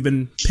if you've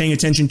been paying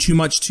attention too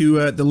much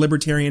to the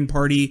Libertarian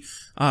Party.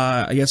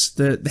 I guess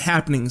the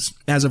happenings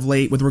as of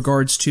late with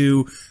regards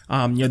to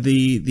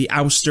the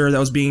ouster that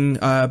was being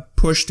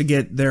pushed to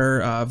get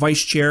their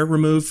vice chair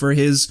removed for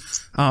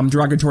his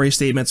derogatory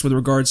statements with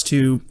regards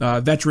to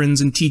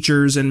veterans and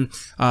teachers and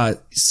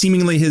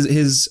seemingly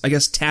his I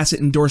guess tacit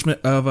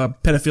endorsement of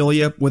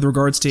pedophilia with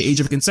regards to age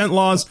of consent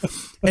laws.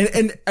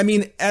 And I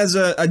mean, as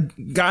a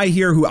guy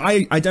here who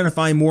I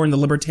identify more in the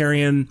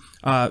libertarian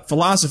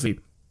philosophy,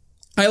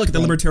 I look at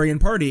the Libertarian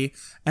Party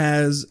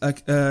as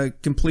a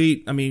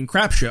complete,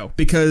 crap show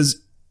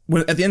because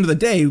at the end of the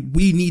day,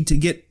 we need to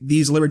get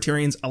these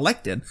libertarians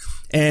elected.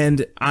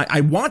 And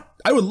I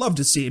would love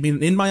to see,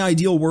 in my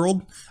ideal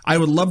world, I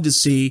would love to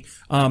see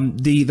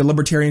the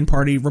Libertarian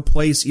Party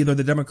replace either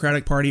the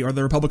Democratic Party or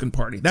the Republican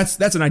Party.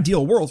 That's an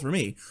ideal world for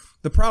me.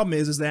 The problem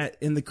is that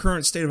in the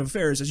current state of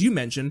affairs, as you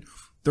mentioned,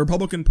 the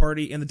Republican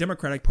Party and the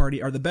Democratic Party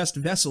are the best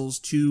vessels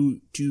to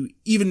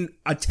even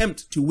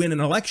attempt to win an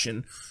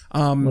election.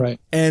 Right.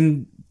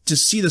 And to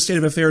see the state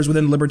of affairs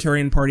within the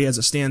Libertarian Party as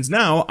it stands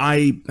now,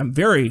 I am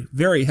very,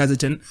 very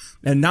hesitant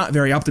and not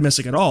very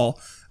optimistic at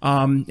all.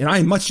 And I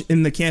am much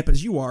in the camp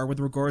as you are with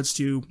regards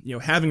to,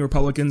 having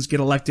Republicans get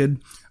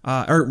elected,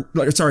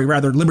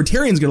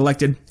 Libertarians get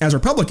elected as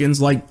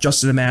Republicans like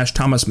Justin Amash,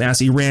 Thomas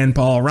Massie, Rand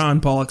Paul, Ron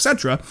Paul,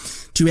 etc.,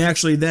 to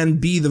actually then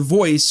be the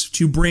voice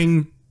to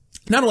bring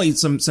not only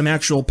some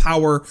actual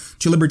power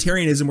to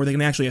libertarianism where they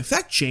can actually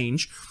affect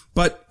change,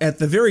 but at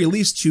the very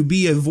least to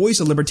be a voice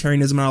of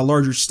libertarianism on a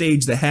larger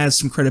stage that has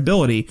some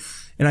credibility.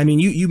 And I mean,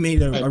 you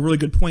made a really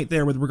good point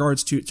there with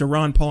regards to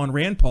Ron Paul and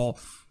Rand Paul.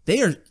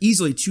 They are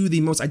easily two of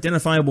the most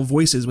identifiable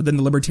voices within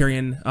the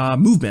libertarian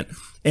movement.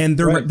 And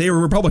they were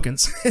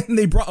Republicans. And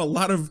they brought a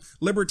lot of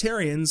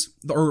libertarians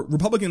or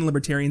Republican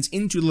libertarians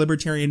into the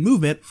libertarian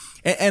movement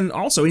and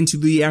also into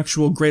the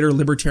actual greater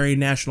Libertarian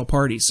National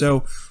Party.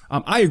 So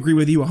I agree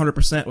with you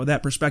 100% with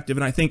that perspective.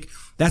 And I think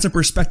that's a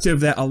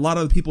perspective that a lot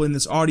of the people in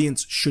this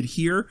audience should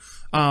hear.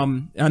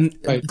 And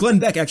Glenn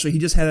Beck, actually, he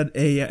just had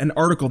an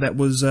article that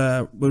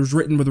was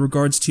written with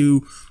regards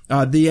to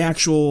the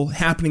actual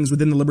happenings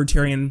within the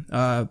Libertarian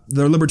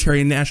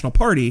National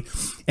Party.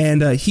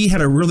 And he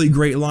had a really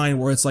great line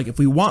where it's like, if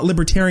we want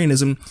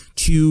libertarianism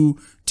to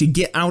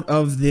get out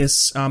of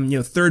this,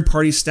 third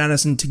party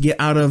status and to get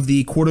out of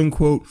the quote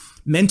unquote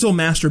mental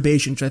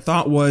masturbation, which I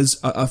thought was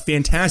a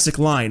fantastic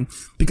line,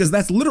 because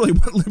that's literally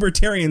what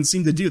libertarians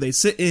seem to do. They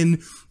sit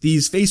in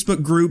these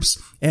Facebook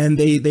groups and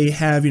they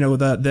have,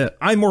 the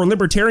I'm more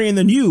libertarian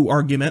than you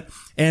argument.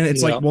 And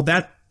it's like, well,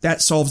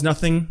 that solves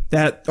nothing.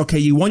 Okay,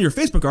 you won your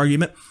Facebook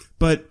argument,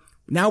 but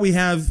now we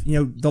have,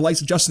 the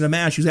likes of Justin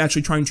Amash, who's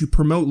actually trying to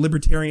promote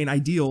libertarian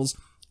ideals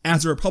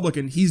as a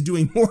Republican. He's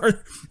doing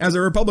more as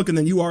a Republican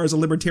than you are as a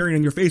libertarian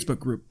in your Facebook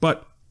group.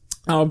 But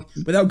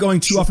without going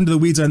too off into the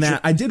weeds on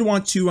that, I did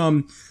want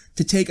to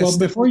take a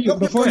step. Before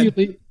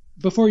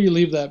you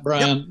leave that,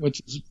 Brian, which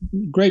is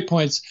great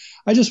points,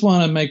 I just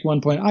want to make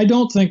one point. I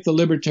don't think the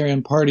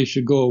Libertarian Party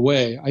should go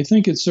away. I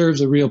think it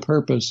serves a real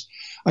purpose.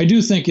 I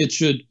do think it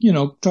should,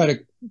 try to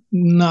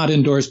not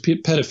endorse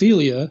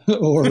pedophilia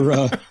or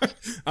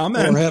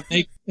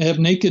have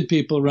naked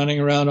people running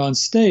around on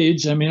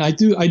stage. I mean, I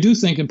do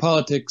think in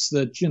politics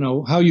that,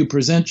 how you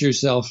present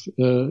yourself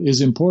is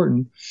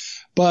important.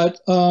 But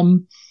there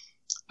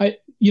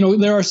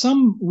are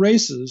some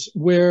races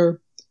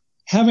where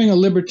having a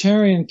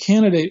libertarian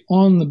candidate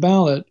on the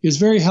ballot is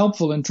very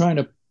helpful in trying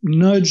to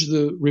nudge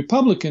the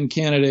Republican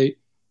candidate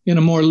in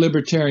a more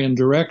libertarian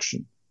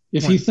direction.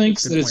 If he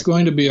thinks that it's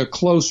going to be a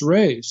close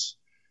race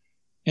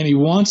and he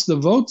wants the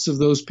votes of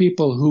those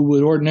people who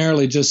would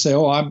ordinarily just say,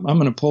 I'm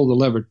going to pull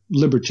the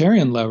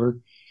libertarian lever,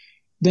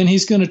 then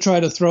he's going to try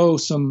to throw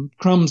some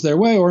crumbs their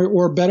way,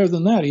 or better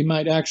than that, he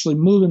might actually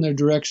move in their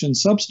direction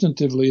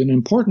substantively in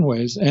important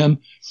ways. And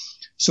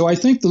so I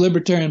think the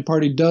Libertarian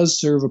Party does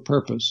serve a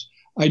purpose.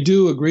 I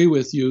do agree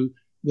with you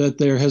that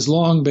there has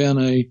long been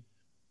a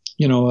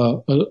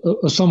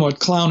somewhat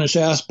clownish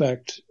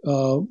aspect,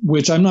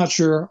 which I'm not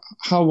sure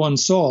how one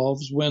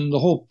solves when the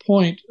whole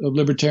point of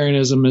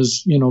libertarianism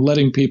is,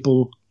 letting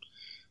people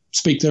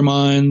speak their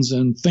minds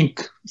and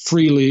think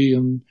freely.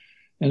 And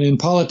in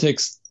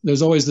politics,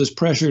 there's always this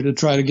pressure to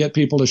try to get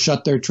people to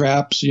shut their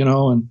traps, I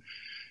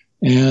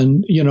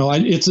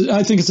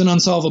think it's an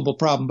unsolvable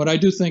problem. But I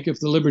do think if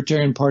the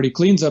Libertarian Party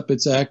cleans up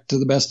its act to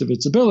the best of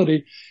its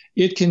ability,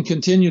 it can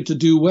continue to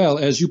do well.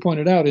 As you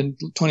pointed out, in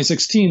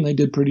 2016, they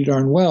did pretty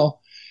darn well.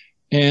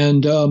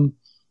 And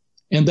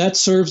that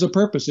serves a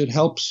purpose. It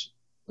helps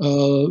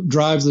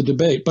drive the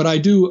debate. But I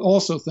do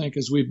also think,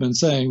 as we've been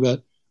saying,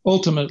 that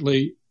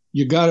ultimately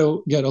you got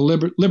to get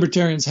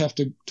libertarians have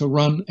to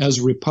run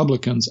as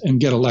Republicans and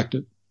get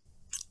elected.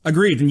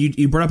 Agreed. And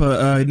you brought up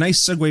a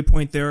nice segue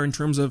point there in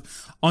terms of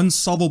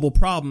unsolvable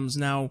problems.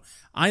 Now,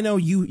 I know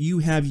you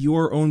have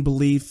your own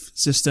belief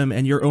system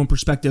and your own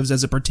perspectives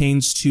as it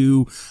pertains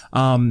to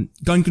gun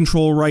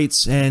control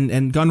rights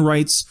and gun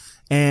rights.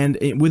 And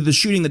with the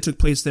shooting that took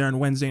place there on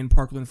Wednesday in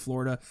Parkland,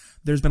 Florida,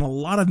 there's been a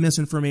lot of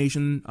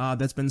misinformation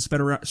that's been spread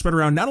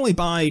around not only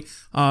by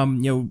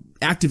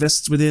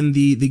activists within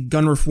the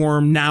Gun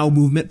Reform Now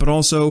movement, but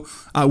also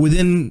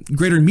within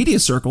greater media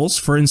circles.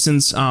 For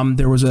instance,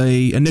 there was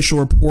a initial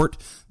report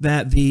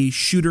that the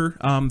shooter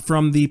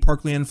from the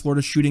Parkland,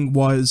 Florida shooting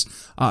was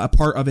a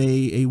part of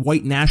a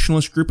white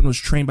nationalist group and was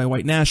trained by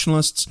white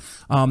nationalists.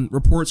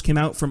 Reports came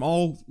out from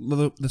all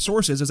the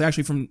sources. It's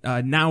actually from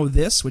Now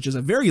This, which is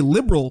a very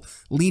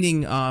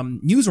liberal-leaning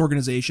news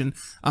organization.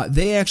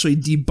 They actually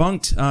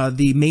debunked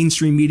the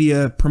mainstream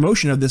media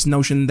promotion of this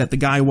notion that the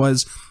guy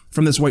was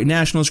from this white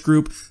nationalist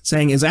group,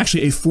 saying is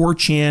actually a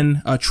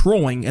 4chan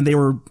trolling, and they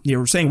were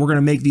saying we're going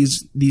to make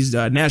these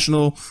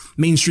national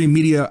mainstream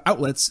media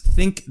outlets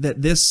think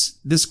that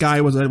this guy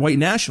was a white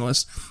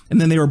nationalist,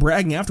 and then they were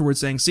bragging afterwards,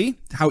 saying, "See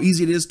how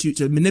easy it is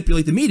to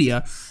manipulate the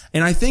media."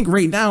 And I think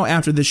right now,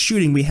 after this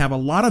shooting, we have a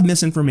lot of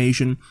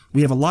misinformation.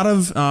 We have a lot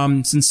of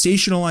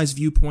sensationalized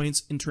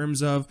viewpoints in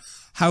terms of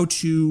how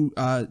to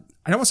I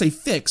don't want to say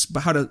fix,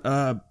 but how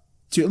to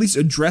at least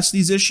address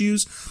these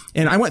issues.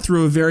 And I went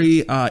through a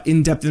very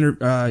in-depth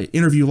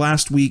interview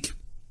last week.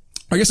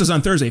 I guess it was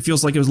on Thursday. It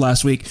feels like it was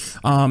last week.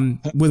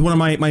 With one of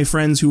my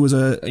friends who was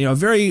a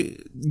very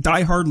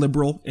diehard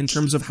liberal in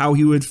terms of how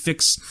he would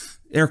fix,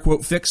 air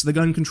quote, fix the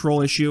gun control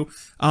issue.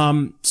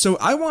 So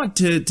I want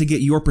to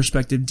get your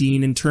perspective,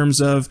 Dean, in terms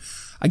of,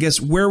 I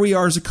guess, where we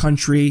are as a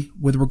country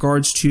with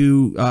regards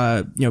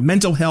to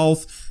mental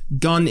health,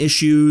 gun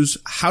issues.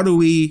 How do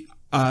we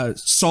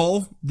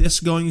solve this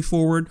going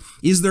forward?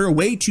 Is there a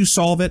way to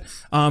solve it?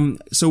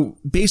 So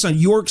based on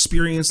your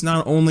experience,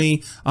 not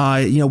only,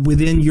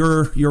 within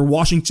your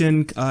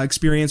Washington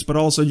experience, but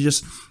also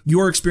just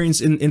your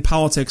experience in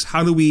politics,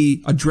 how do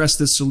we address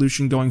this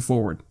solution going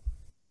forward?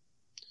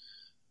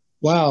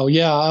 Wow.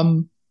 Yeah.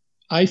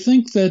 I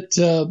think that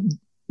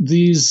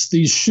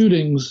these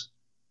shootings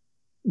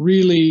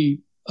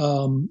really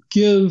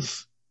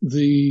give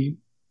the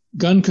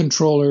gun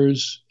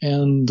controllers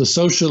and the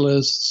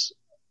socialists,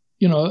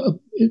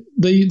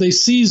 they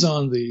seize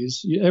on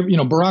these.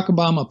 Barack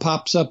Obama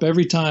pops up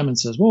every time and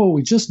says, "Whoa,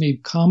 we just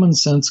need common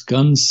sense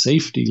gun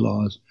safety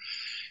laws."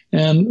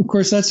 And of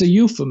course, that's a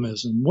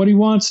euphemism. What he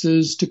wants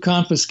is to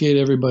confiscate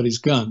everybody's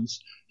guns.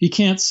 He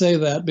can't say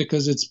that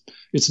because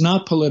it's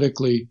not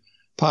politically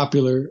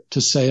popular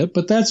to say it,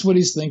 but that's what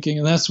he's thinking,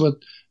 and that's what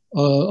a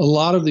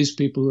lot of these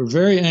people are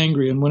very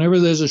angry. And whenever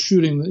there's a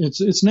shooting,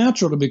 it's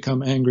natural to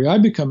become angry. I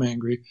become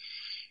angry,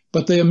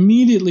 but they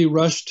immediately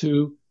rush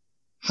to,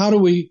 how do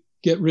we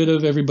get rid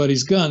of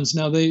everybody's guns?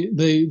 Now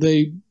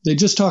they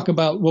just talk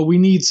about, well, we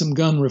need some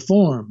gun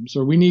reforms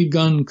or we need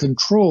gun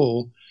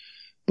control,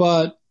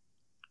 but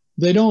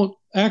they don't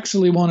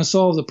actually want to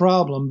solve the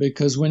problem,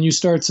 because when you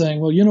start saying,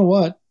 well, you know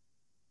what?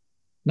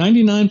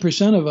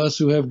 99% of us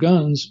who have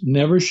guns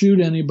never shoot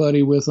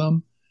anybody with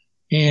them,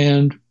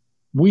 and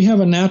we have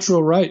a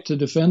natural right to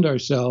defend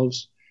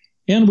ourselves.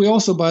 And we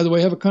also, by the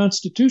way, have a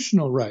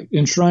constitutional right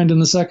enshrined in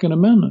the Second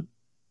Amendment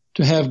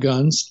to have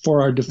guns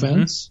for our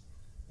defense.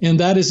 Mm-hmm. And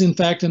that is, in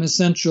fact, an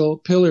essential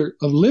pillar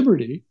of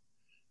liberty.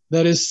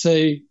 That is,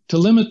 say, to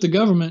limit the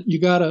government, you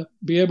got to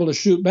be able to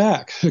shoot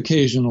back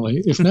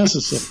occasionally if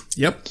necessary.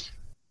 Yep.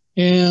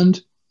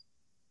 And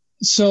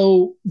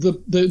so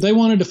they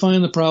want to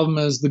define the problem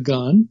as the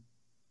gun.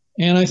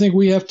 And I think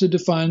we have to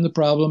define the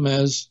problem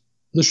as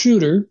the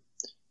shooter.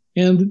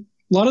 And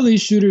a lot of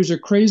these shooters are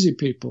crazy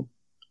people.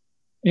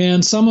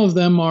 And some of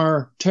them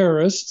are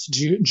terrorists,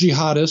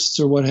 jihadists,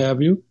 or what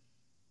have you.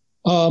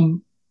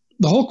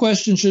 The whole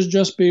question should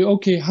just be,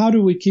 okay, how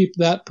do we keep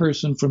that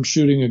person from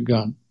shooting a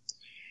gun?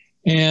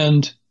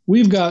 And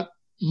we've got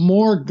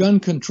more gun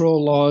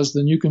control laws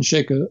than you can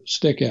shake a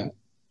stick at.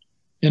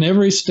 In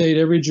every state,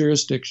 every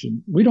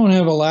jurisdiction. We don't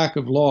have a lack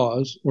of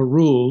laws or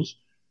rules.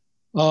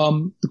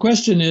 The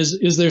question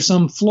is there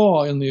some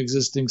flaw in the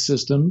existing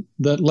system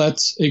that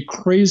lets a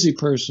crazy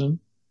person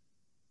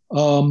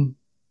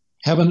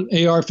have an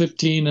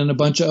AR-15 and a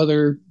bunch of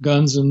other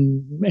guns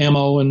and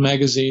ammo and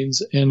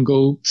magazines and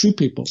go shoot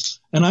people?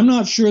 And I'm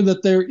not sure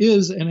that there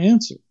is an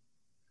answer.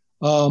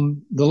 The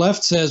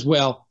left says,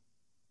 well,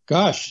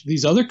 gosh,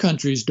 these other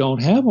countries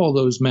don't have all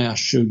those mass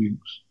shootings,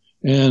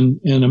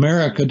 and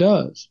America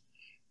does.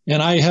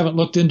 And I haven't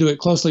looked into it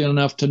closely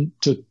enough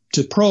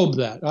to probe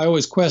that. I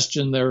always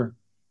question their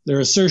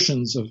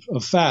assertions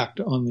of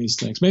fact on these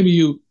things. Maybe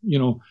you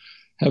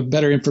have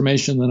better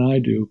information than I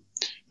do.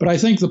 But I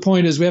think the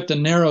point is we have to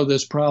narrow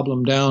this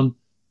problem down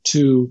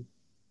to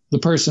the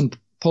person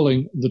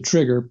pulling the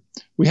trigger.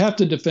 We have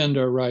to defend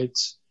our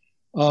rights.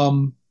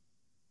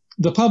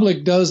 The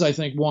public does, I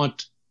think,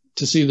 want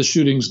to see the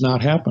shootings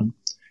not happen,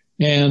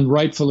 and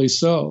rightfully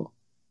so.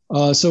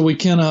 So we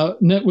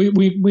cannot,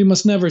 we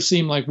must never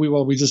seem like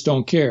we just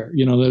don't care.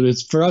 That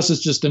it's, for us,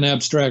 it's just an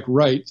abstract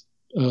right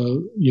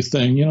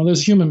thing.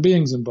 There's human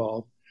beings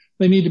involved.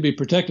 They need to be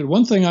protected.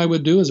 One thing I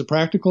would do as a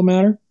practical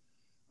matter,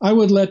 I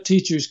would let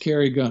teachers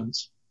carry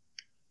guns.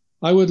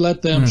 I would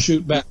let them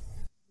shoot back.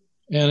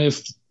 And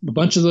if a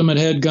bunch of them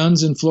had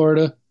guns in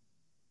Florida,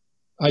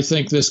 I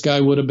think this guy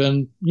would have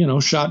been,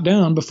 shot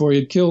down before he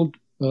had killed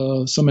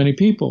so many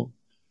people.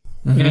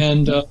 Mm-hmm.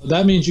 And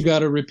that means you got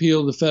to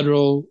repeal the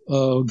federal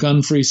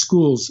Gun-Free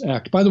Schools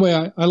Act. By the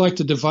way, I like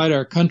to divide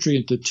our country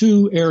into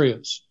two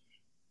areas,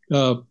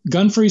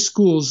 gun-free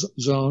schools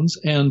zones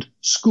and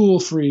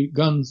school-free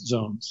gun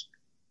zones.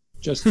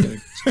 Just kidding.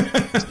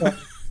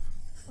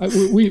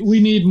 We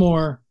need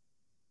more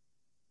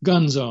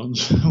gun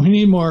zones. We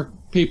need more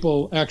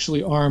people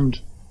actually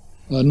armed,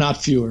 not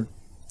fewer.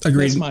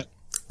 Agreed.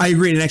 I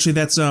agree. And actually,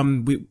 that's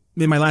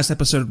in my last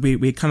episode,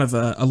 we kind of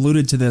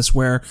alluded to this,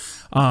 where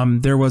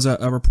there was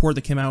a report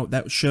that came out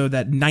that showed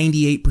that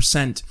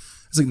 98%,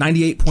 it's like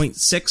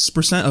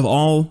 98.6% of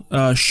all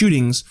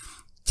shootings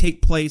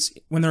take place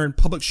when they're in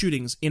public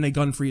shootings in a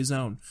gun-free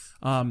zone.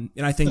 And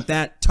I think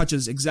that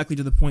touches exactly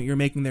to the point you're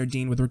making there,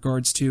 Dean, with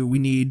regards to we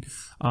need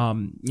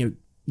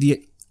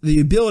the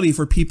ability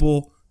for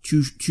people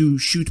to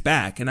shoot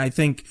back. And I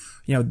think,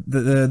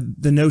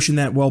 the notion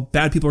that, well,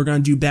 bad people are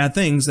going to do bad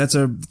things, that's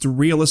a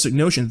realistic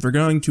notion. If they're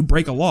going to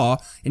break a law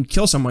and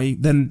kill somebody,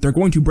 then they're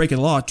going to break a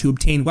law to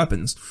obtain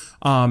weapons.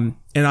 And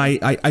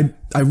I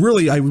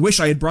wish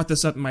I had brought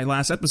this up in my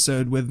last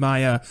episode with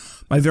my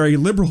very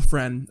liberal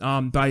friend,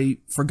 but I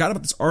forgot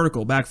about this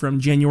article back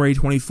from January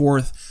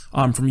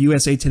 24th, from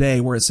USA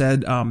Today, where it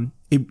said, a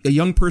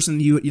young person in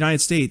the United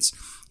States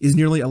is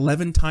nearly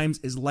 11 times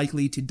as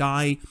likely to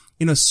die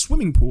in a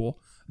swimming pool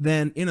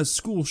than in a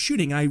school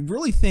shooting. And I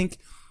really think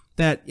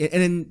that,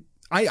 and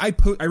I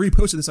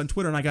reposted this on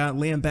Twitter, and I got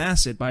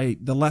lambasted by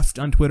the left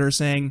on Twitter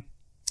saying,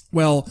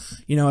 well,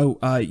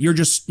 you're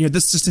just,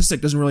 this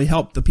statistic doesn't really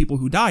help the people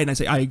who died. And I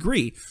say, I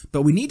agree,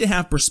 but we need to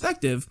have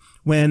perspective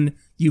when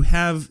you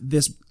have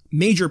this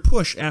major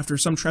push after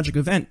some tragic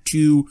event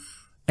to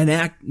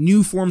enact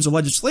new forms of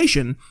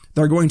legislation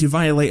that are going to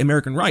violate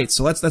American rights.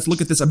 So let's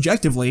look at this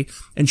objectively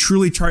and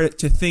truly try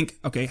to think,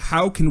 okay,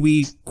 how can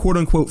we quote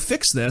unquote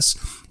fix this?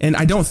 And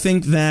I don't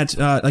think that,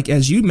 like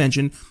as you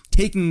mentioned,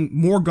 taking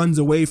more guns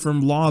away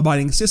from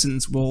law-abiding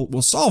citizens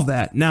will solve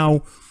that.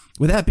 Now,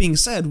 with that being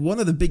said, one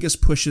of the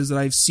biggest pushes that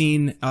I've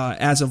seen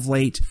as of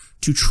late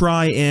to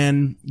try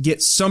and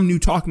get some new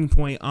talking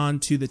point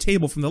onto the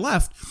table from the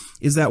left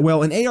is that,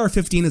 well, an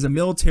AR-15 is a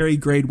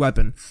military-grade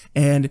weapon,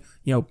 and,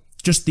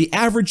 just the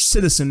average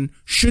citizen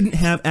shouldn't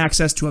have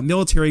access to a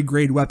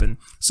military-grade weapon.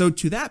 So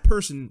to that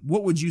person,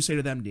 what would you say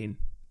to them, Dean?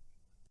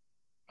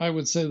 I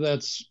would say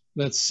that's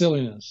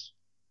silliness.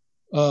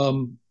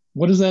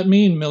 What does that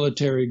mean,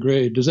 military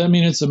grade? Does that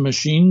mean it's a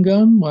machine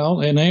gun?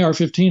 Well, an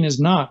AR-15 is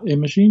not a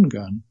machine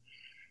gun.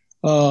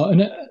 An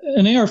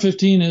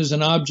AR-15 is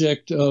an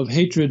object of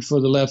hatred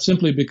for the left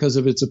simply because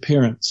of its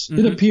appearance.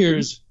 Mm-hmm. It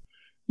appears,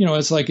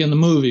 it's like in the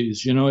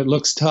movies, it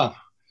looks tough.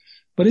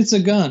 But it's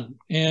a gun,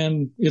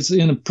 and it's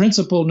in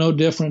principle no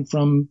different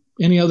from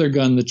any other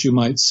gun that you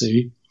might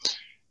see.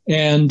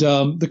 And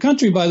the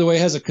country, by the way,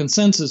 has a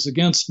consensus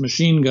against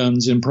machine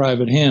guns in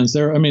private hands.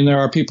 There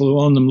are people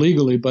who own them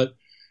legally, but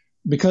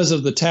because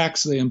of the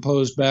tax they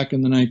imposed back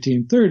in the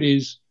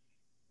 1930s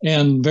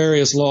and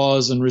various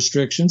laws and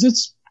restrictions,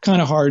 it's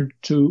kind of hard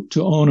to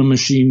own a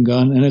machine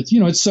gun, and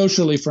it's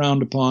socially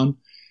frowned upon.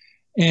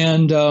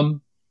 And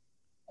I'm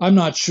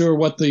not sure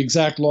what the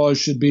exact laws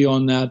should be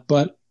on that,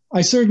 but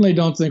I certainly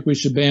don't think we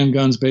should ban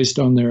guns based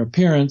on their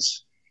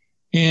appearance.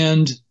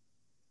 And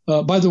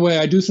by the way,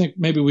 I do think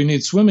maybe we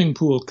need swimming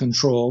pool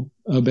control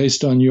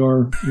based on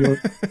your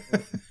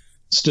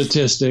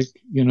statistic.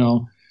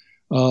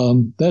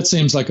 That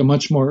seems like a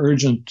much more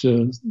urgent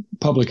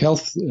public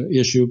health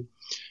issue.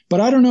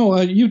 But I don't know.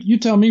 You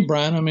tell me,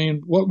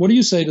 Brian. What do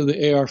you say to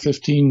the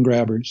AR-15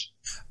 grabbers?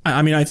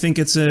 I think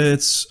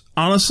it's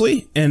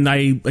honestly, and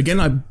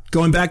I'm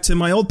going back to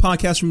my old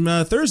podcast from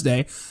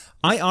Thursday.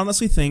 I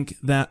honestly think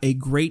that a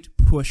great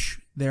push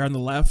there on the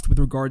left with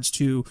regards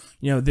to,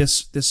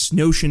 this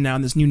notion now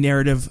and this new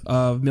narrative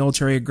of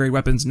military grade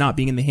weapons not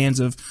being in the hands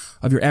of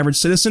your average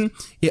citizen,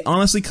 it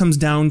honestly comes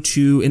down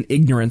to an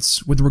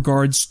ignorance with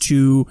regards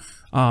to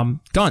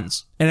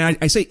guns. And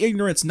I say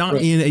ignorance not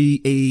right. in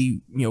a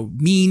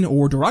mean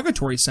or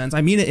derogatory sense.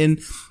 I mean it in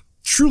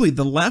truly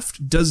the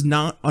left does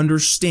not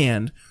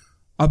understand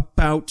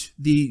about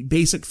the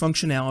basic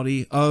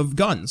functionality of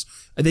guns.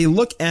 They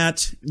look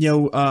at,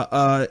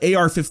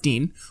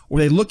 AR-15, or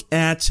they look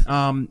at,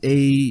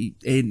 you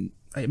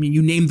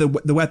name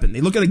the weapon.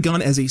 They look at a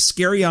gun as a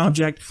scary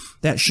object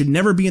that should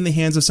never be in the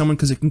hands of someone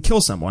because it can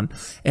kill someone.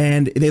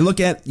 And they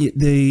look at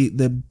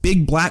the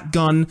big black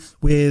gun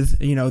with,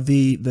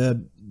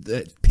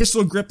 the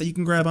pistol grip that you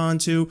can grab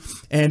onto,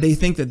 and they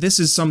think that this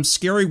is some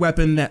scary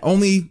weapon that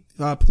only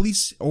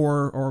police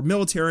or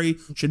military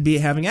should be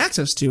having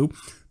access to.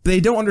 But they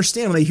don't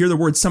understand when they hear the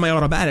word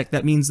semi-automatic.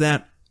 That means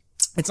that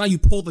it's not you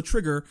pull the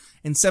trigger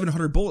and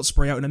 700 bullets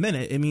spray out in a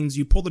minute. It means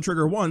you pull the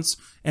trigger once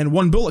and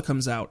one bullet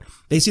comes out.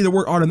 They see the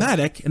word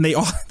automatic and they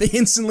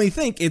instantly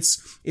think it's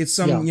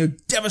some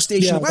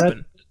devastation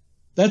weapon.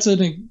 That's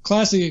a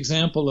classic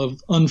example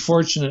of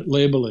unfortunate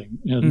labeling,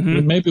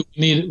 and maybe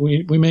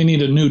we may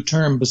need a new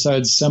term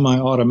besides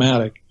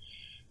semi-automatic,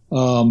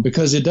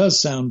 because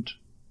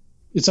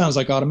it sounds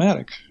like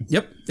automatic.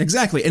 Yep,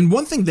 exactly. And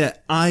one thing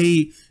that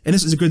and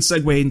this is a good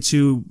segue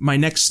into my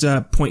next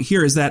point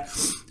here, is that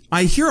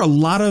I hear a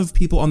lot of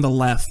people on the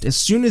left, as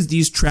soon as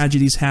these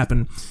tragedies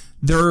happen,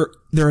 their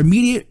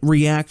immediate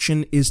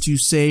reaction is to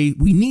say,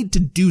 we need to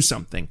do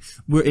something.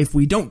 If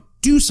we don't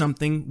do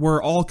something,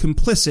 we're all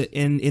complicit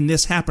in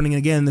this happening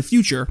again in the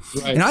future.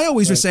 Right. And I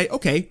always just say,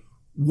 okay,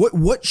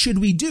 what should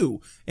we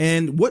do?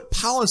 And what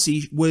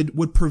policy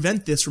would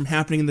prevent this from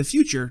happening in the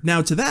future?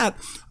 Now, to that,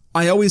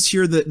 I always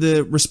hear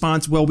the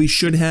response, well, we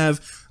should have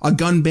a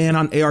gun ban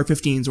on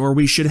AR-15s, or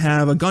we should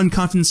have a gun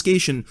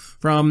confiscation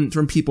from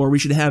people, or we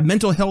should have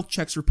mental health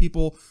checks for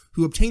people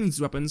who obtain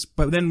these weapons.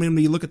 But then when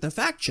we look at the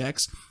fact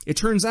checks, it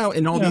turns out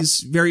in all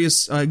these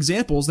various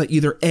examples that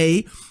either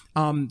A,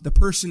 the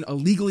person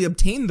illegally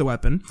obtained the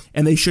weapon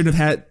and they should have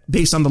had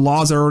based on the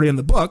laws that are already in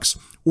the books,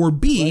 or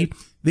B,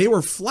 they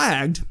were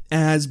flagged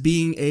as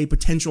being a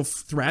potential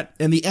threat,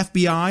 and the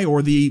FBI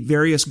or the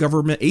various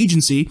government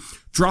agency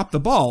dropped the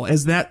ball,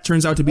 as that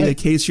turns out to be the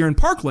case here in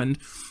Parkland.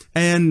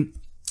 And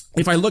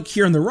if I look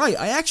here on the right,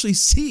 I actually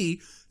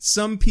see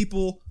some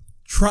people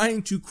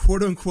trying to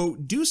quote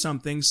unquote do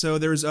something. So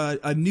there's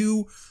a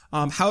new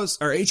House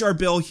or HR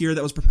bill here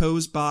that was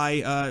proposed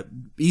by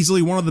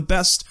easily one of the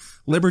best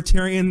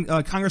libertarian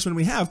congressmen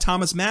we have,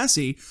 Thomas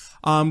Massey,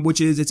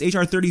 it's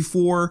HR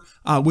 34,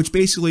 which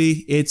basically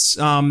it's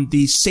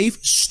the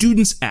Safe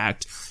Students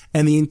Act,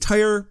 and the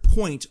entire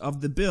point of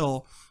the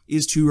bill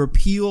is to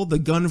repeal the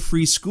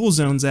Gun-Free School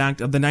Zones Act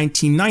of the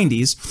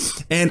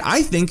 1990s. And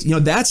I think,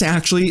 that's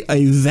actually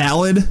a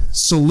valid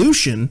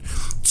solution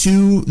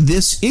to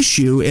this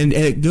issue. And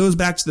it goes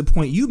back to the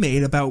point you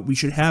made about we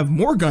should have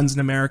more guns in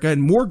America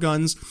and more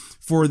guns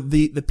for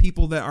the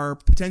people that are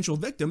potential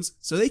victims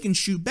so they can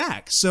shoot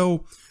back.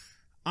 So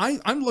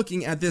I'm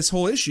looking at this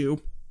whole issue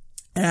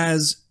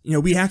as,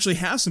 we actually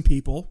have some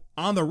people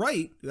on the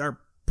right that are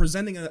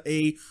presenting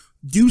a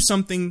do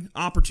something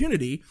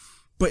opportunity,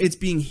 but it's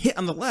being hit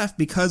on the left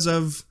because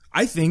of,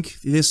 I think,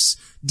 this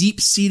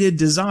deep-seated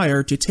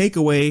desire to take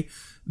away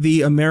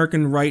the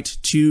American right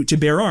to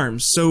bear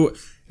arms. So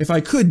if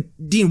I could,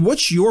 Dean,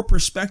 what's your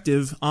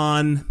perspective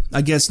on,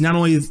 I guess, not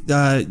only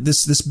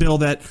this bill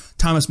that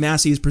Thomas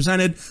Massie has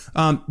presented,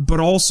 but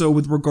also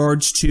with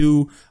regards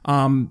to,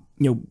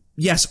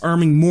 yes,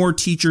 arming more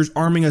teachers,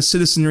 arming a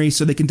citizenry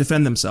so they can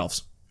defend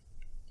themselves?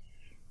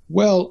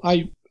 Well,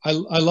 I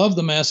love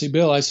the Massie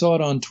bill. I saw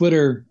it on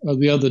Twitter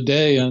the other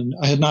day, and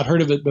I had not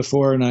heard of it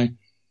before, and I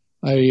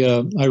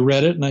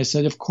read it, and I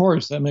said, of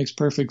course, that makes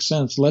perfect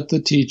sense. Let the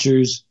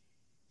teachers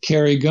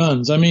carry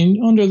guns. I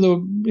mean, under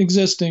the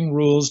existing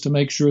rules to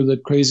make sure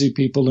that crazy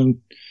people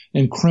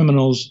and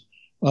criminals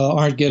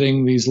aren't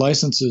getting these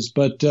licenses.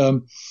 But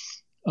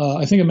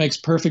I think it makes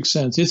perfect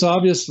sense. It's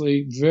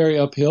obviously very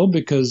uphill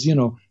because,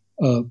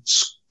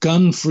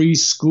 gun-free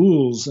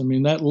schools, I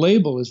mean, that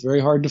label is very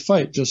hard to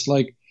fight, just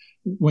like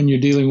when you're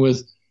dealing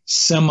with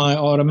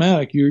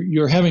semi-automatic,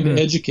 you're having to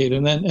educate.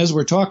 And then as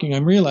we're talking,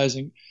 I'm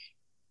realizing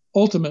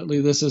ultimately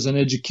this is an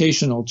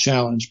educational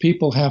challenge.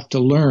 People have to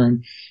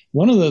learn.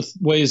 One of the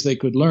ways they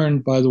could learn,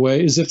 by the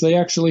way, is if they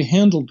actually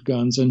handled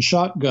guns and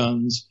shot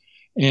guns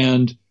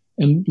and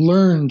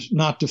learned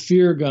not to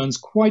fear guns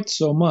quite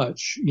so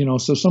much,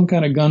 so some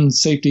kind of gun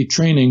safety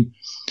training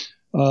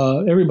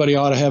everybody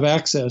ought to have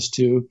access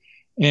to,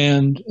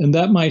 and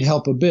that might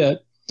help a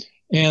bit.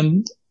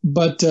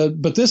 But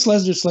this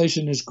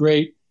legislation is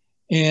great.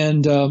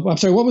 And I'm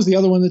sorry, what was the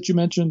other one that you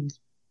mentioned?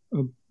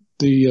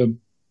 The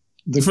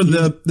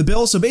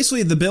bill. So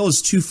basically, the bill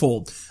is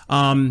twofold.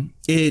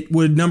 It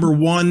would, number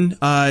one,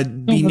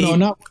 be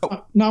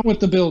not what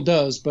the bill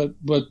does, but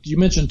you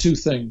mentioned two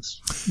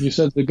things. You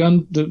said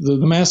the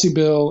Massie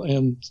bill,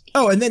 and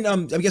then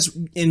I guess,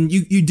 and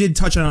you did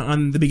touch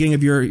on the beginning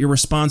of your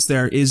response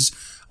there is,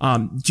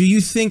 do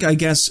you think, I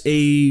guess,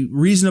 a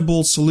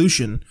reasonable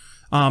solution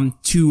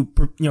to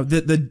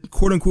the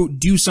quote unquote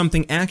do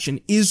something action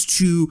is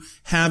to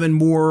have a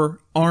more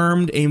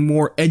armed, a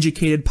more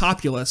educated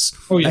populace?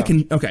 Oh yeah.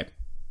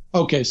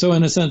 Okay. So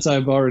in a sense,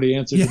 I've already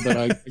answered it, but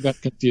I got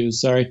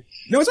confused. Sorry.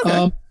 No, it's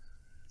okay.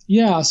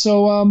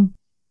 So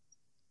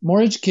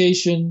more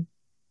education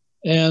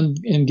and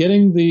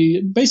getting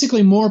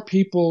basically more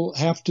people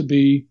have to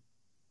be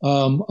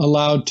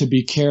allowed to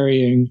be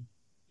carrying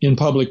in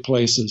public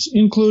places,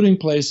 including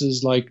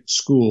places like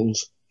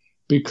schools,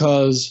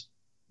 because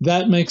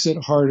that makes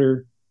it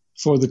harder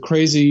for the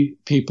crazy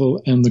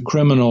people and the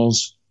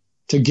criminals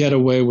to get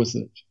away with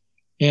it.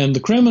 And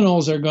the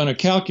criminals are going to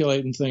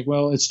calculate and think,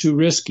 well, it's too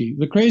risky.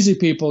 The crazy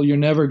people, you're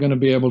never going to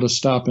be able to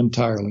stop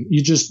entirely.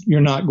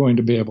 You're not going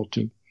to be able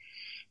to.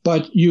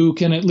 But you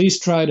can at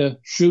least try to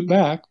shoot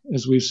back,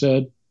 as we've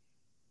said,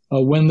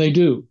 when they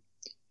do.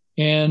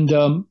 And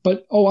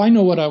I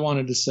know what I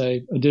wanted to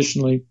say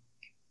additionally.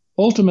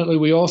 Ultimately,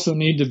 we also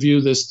need to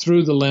view this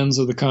through the lens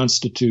of the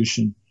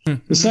Constitution.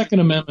 The Second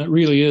Amendment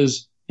really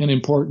is an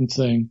important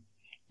thing.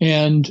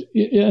 And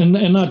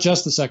not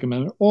just the Second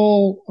Amendment,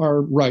 all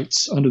our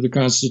rights under the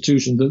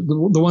Constitution,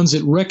 the ones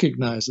it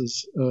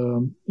recognizes,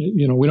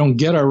 we don't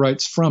get our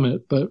rights from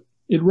it, but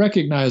it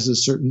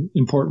recognizes certain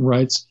important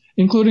rights,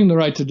 including the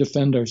right to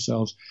defend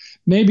ourselves.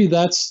 Maybe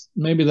that's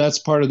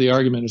part of the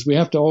argument is we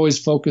have to always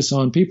focus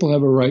on people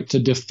have a right to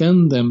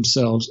defend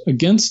themselves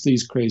against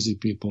these crazy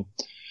people,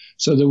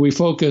 so that we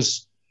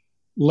focus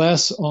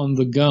less on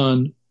the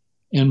gun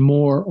and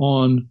more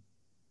on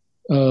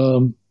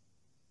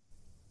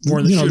more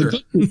on the shooter.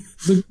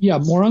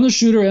 More on the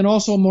shooter and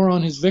also more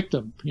on his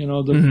victim.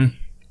 The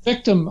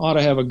victim ought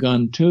to have a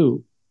gun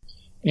too.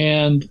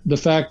 And the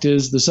fact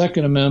is the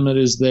Second Amendment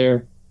is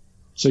there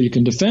so you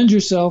can defend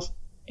yourself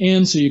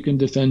and so you can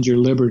defend your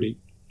liberty.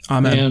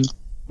 Amen. And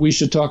we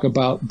should talk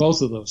about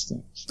both of those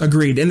things.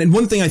 Agreed. And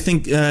one thing I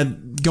think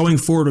going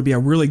forward would be a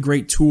really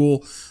great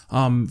tool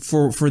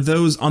for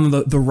those on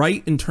the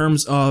right in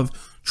terms of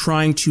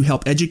trying to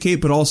help educate,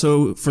 but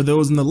also for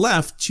those on the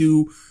left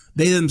to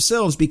they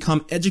themselves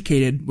become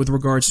educated with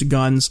regards to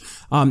guns.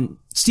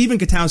 Stephen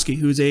Gutowski,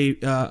 who's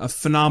a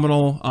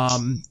phenomenal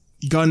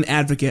gun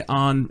advocate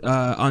on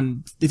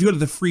if you go to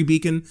the Free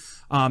Beacon,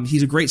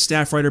 he's a great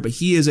staff writer, but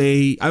he is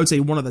I would say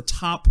one of the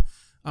top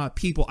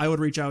people I would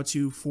reach out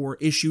to for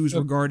issues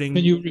regarding.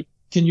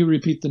 Can you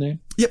repeat the name?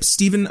 Yep,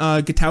 Stephen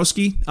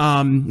Gutowski.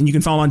 And you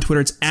can follow him on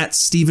Twitter. It's at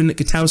Stephen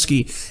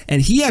Gutowski.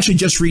 And he actually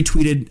just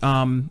retweeted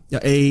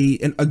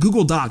a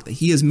Google Doc that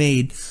he has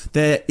made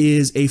that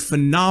is a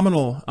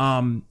phenomenal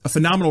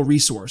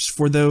resource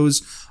for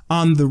those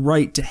on the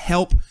right to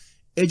help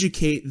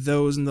educate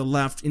those on the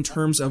left in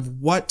terms of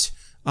what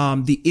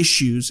the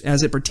issues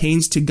as it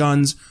pertains to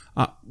guns,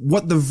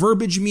 what the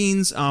verbiage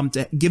means,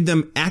 to give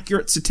them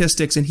accurate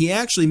statistics. And he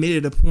actually made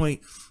it a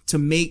point to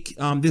make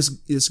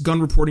this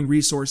gun reporting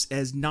resource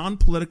as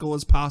non-political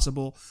as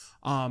possible.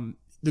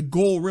 The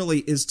goal really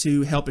is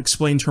to help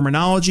explain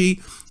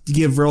terminology, to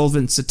give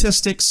relevant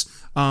statistics,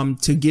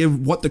 to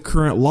give what the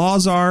current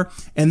laws are.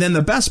 And then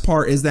the best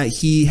part is that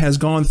he has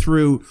gone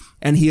through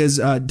and he has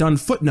done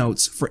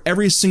footnotes for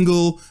every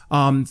single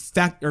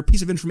fact or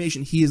piece of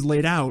information he has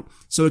laid out,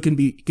 so it can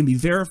be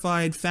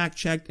verified,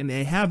 fact-checked, and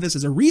they have this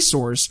as a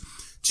resource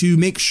to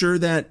make sure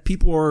that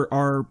people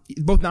are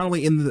both not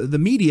only in the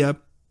media,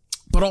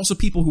 but also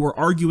people who are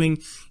arguing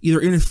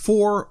either in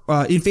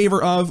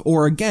favor of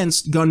or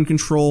against gun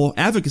control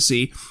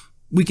advocacy.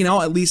 We can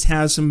all at least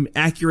have some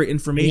accurate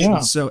information. Yeah,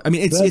 so, I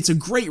mean, it's a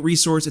great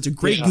resource. It's a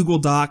great Google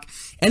Doc.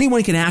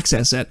 Anyone can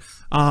access it.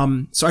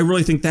 So I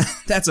really think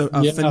that's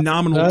a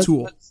phenomenal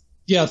tool.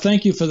 Yeah,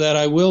 thank you for that.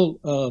 I will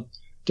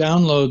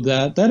download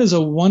that. That is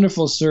a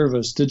wonderful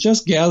service to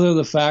just gather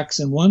the facts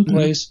in one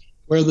place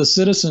where the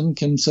citizen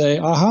can say,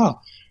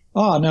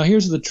 now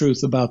here's the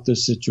truth about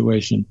this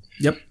situation.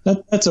 Yep.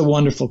 That's a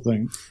wonderful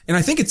thing. And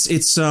I think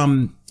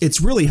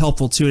it's really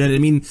helpful too. And I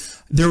mean,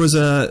 there was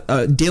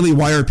a Daily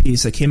Wire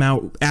piece that came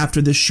out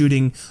after this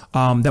shooting,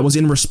 that was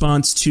in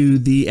response to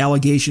the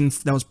allegation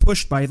that was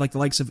pushed by like the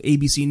likes of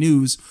ABC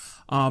News,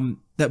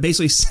 that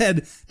basically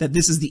said that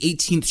this is the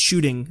 18th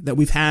shooting that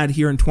we've had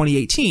here in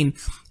 2018.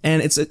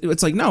 And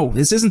it's like, no,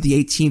 this isn't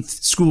the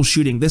 18th school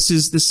shooting. This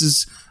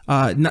is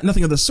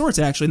nothing of the sorts,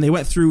 actually. And they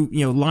went through,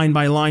 line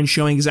by line,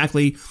 showing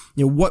exactly,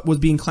 what was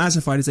being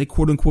classified as a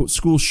quote unquote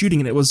school shooting.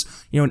 And it was,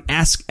 an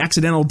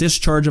accidental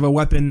discharge of a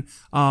weapon,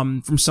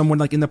 from someone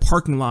like in the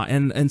parking lot,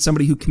 and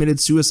somebody who committed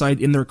suicide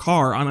in their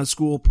car on a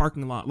school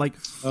parking lot. Like,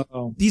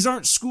 these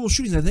aren't school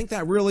shootings. I think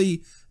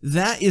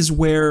that is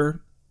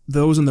where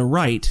those on the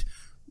right,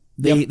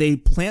 they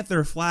plant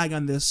their flag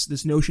on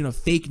this notion of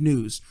fake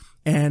news.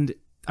 And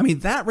I mean,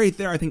 that right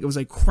there, I think it was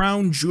a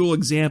crown jewel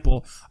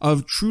example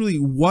of truly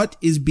what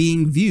is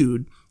being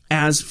viewed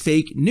as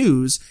fake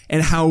news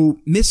and how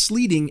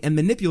misleading and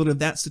manipulative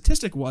that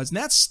statistic was. And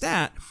that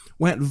stat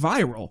went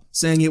viral,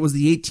 saying it was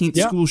the 18th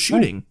school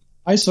shooting.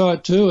 I saw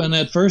it too, and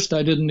at first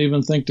I didn't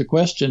even think to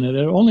question it.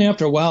 Only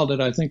after a while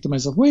did I think to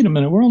myself, wait a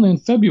minute, we're only in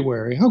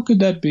February. How could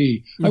that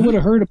be? I would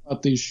have heard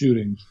about these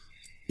shootings.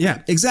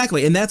 Yeah,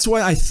 exactly. And that's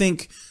why I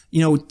think,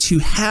 to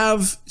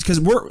have, because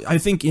I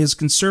think as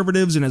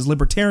conservatives and as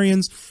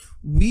libertarians,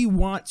 we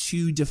want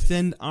to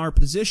defend our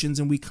positions,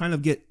 and we kind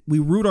of we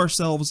root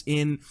ourselves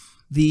in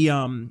the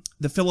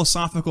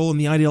philosophical and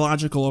the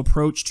ideological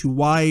approach to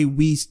why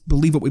we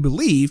believe what we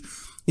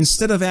believe,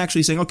 instead of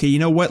actually saying, okay, you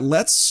know what,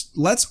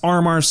 let's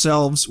arm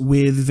ourselves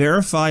with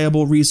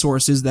verifiable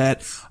resources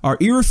that are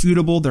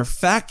irrefutable, they're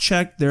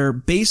fact-checked, they're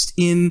based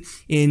in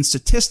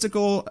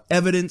statistical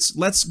evidence.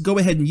 Let's go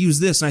ahead and use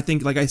this. And I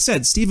think, like I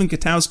said, Stephen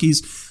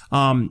Katowski's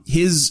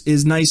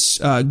his nice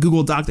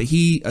Google Doc that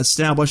he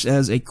established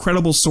as a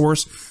credible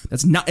source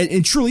that's not,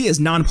 it truly is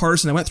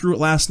nonpartisan. I went through it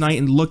last night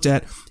and looked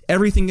at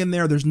everything in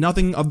there. There's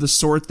nothing of the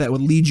sort that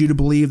would lead you to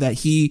believe that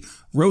he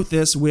wrote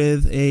this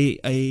with a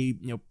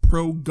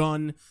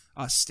pro-gun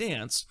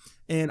stance.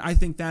 And I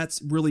think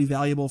that's really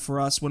valuable for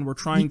us when we're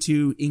trying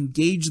to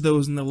engage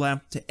those in the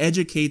left, to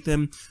educate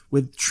them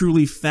with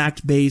truly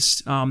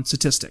fact-based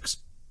statistics.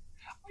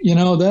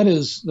 That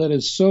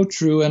is so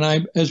true.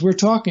 And as we're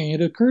talking,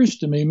 it occurs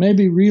to me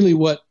maybe really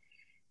what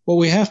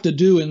we have to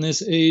do in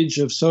this age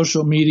of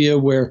social media,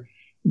 where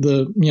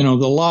the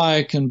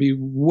lie can be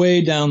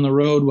way down the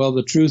road while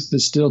the truth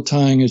is still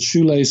tying its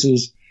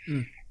shoelaces,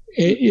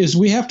 is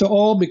we have to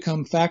all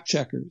become fact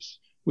checkers.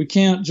 We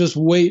can't just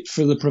wait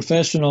for the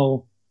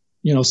professional,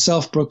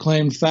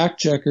 self-proclaimed fact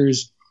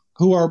checkers,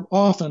 who are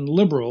often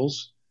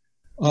liberals,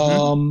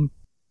 to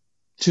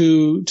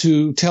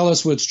tell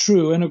us what's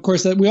true. And of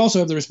course, that we also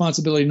have the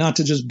responsibility not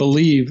to just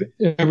believe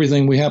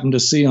everything we happen to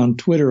see on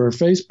Twitter or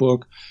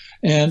Facebook.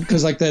 And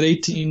because like that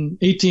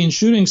 18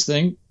 shootings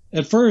thing,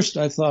 at first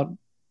I thought,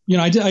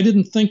 I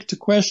didn't think to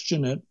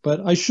question it, but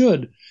I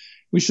should.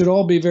 We should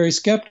all be very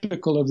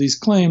skeptical of these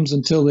claims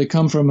until they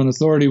come from an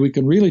authority we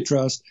can really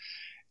trust.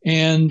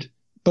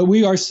 But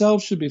we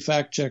ourselves should be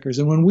fact checkers.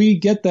 And when we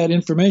get that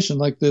information,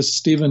 like this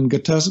Stephen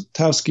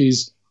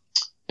Katowski's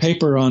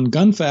paper on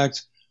gun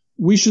facts,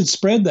 we should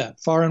spread that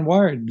far and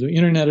wide. The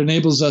internet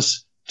enables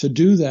us to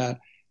do that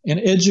and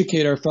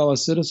educate our fellow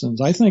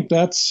citizens. I think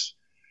that's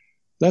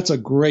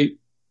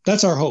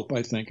our hope,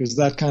 I think, is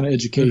that kind of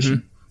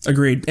education.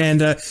 Agreed.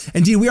 And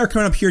indeed, we are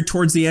coming up here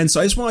towards the end.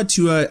 So I just wanted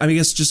to,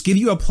 just give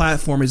you a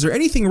platform. Is there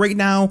anything right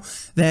now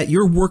that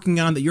you're working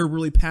on that you're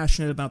really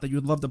passionate about that you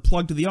would love to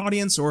plug to the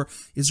audience? Or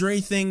is there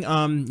anything,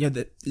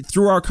 that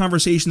through our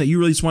conversation that you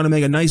really just want to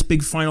make a nice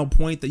big final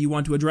point that you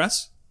want to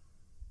address?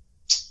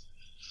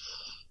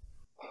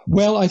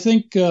 Well, I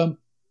think, to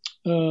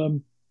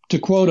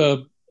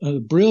quote a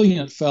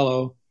brilliant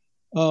fellow,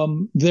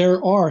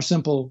 there are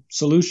simple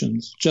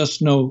solutions,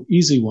 just no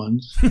easy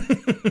ones.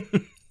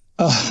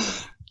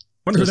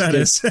 Wonder who that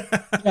is.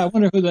 Yeah, I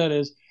wonder who that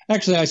is.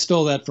 Actually, I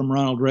stole that from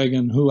Ronald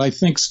Reagan, who I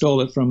think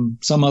stole it from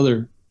some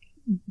other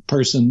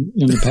person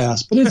in the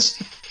past. But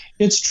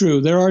it's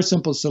true. There are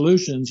simple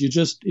solutions.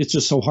 It's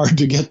just so hard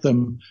to get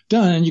them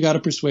done, and you got to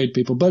persuade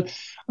people. But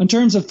in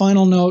terms of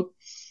final note,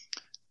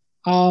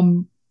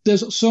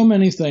 there's so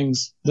many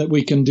things that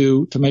we can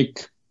do to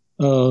make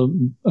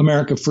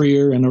America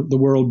freer and the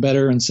world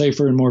better and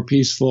safer and more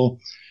peaceful.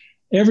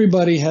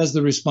 Everybody has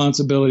the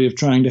responsibility of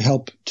trying to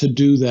help to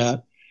do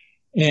that.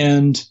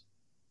 And,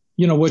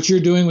 what you're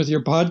doing with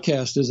your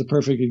podcast is a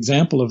perfect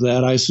example of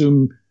that. I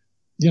assume,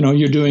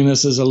 you're doing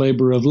this as a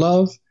labor of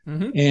love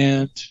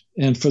and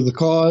for the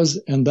cause.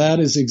 And that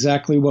is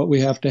exactly what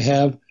we have to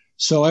have.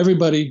 So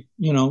everybody,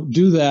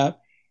 do that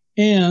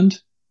and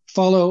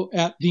follow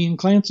at Dean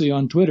Clancy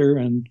on Twitter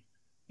and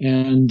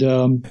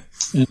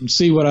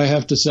see what I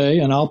have to say.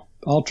 And I'll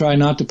try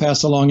not to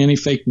pass along any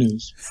fake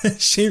news.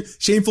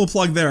 Shameful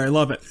plug there. I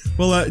love it.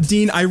 Well,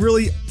 Dean, I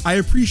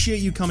appreciate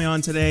you coming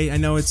on today. I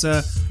know it's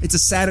a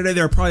Saturday.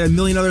 There are probably a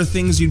million other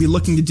things you'd be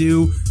looking to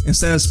do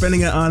instead of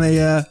spending it on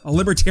a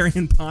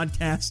libertarian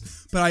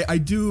podcast. But I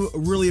do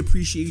really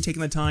appreciate you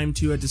taking the time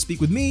to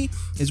speak with me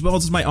as well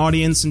as my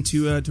audience and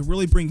to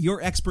really bring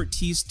your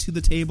expertise to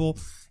the table.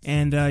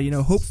 And,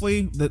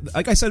 hopefully,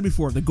 like I said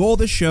before, the goal of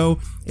this show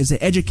is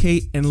to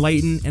educate,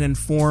 enlighten, and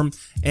inform.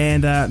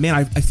 And, man,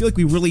 I feel like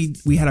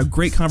we had a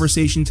great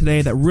conversation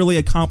today that really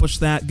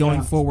accomplished that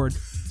going forward.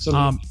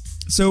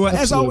 So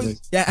as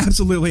always,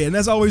 absolutely. And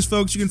as always,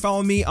 folks, you can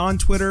follow me on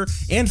Twitter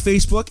and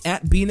Facebook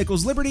at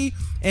 @BNicholsLiberty.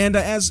 And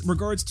as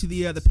regards to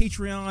the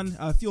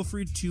Patreon, feel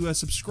free to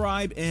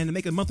subscribe and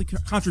make a monthly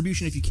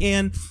contribution if you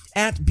can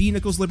at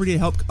 @BNicholsLiberty to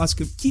help us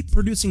keep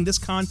producing this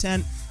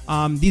content.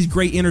 These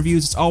great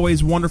interviews. It's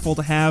always wonderful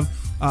to have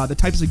the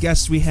types of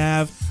guests we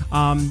have.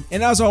 And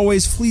as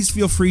always, please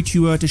feel free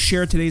to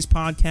share today's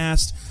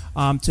podcast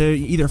to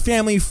either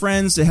family,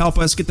 friends, to help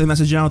us get the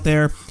message out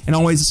there, and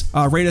always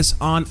rate us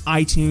on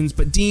iTunes.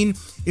 But Dean,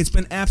 it's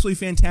been absolutely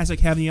fantastic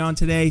having you on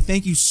today.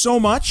 Thank you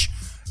so much,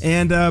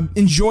 and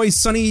enjoy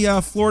sunny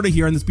Florida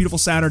here on this beautiful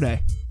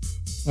Saturday.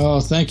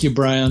 Oh, thank you,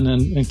 Brian,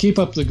 and keep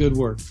up the good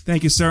work.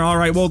 Thank you, sir. All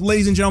right, well,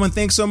 ladies and gentlemen,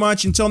 thanks so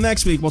much. Until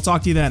next week, we'll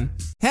talk to you then.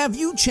 Have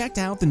you checked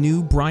out the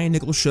new Brian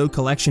Nichols Show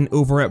collection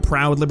over at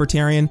Proud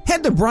Libertarian?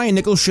 Head to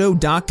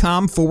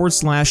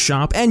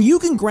briannicholsshow.com/shop and you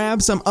can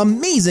grab some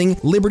amazing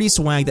Liberty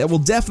swag that will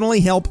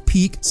definitely help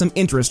pique some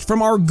interest.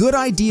 From our Good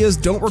Ideas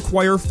Don't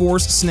Require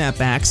Force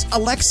snapbacks,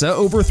 Alexa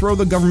Overthrow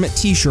the Government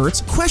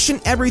t-shirts, Question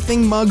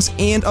Everything mugs,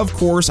 and of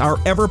course our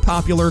ever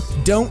popular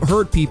Don't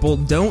Hurt People,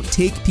 Don't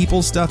Take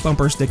People's Stuff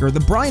bumper sticker. The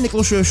Brian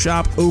Nichols Show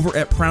shop over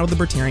at Proud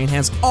Libertarian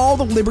has all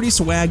the Liberty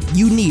swag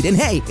you need. And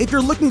hey, if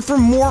you're looking for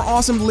more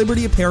awesome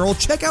Liberty apparel,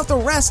 check out the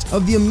rest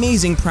of the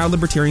amazing Proud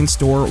Libertarian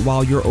store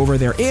while you're over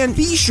there. And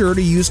be sure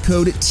to use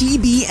code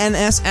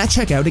TBNS at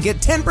checkout to get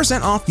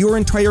 10% off your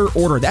entire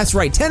order. That's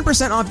right,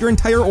 10% off your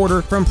entire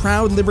order from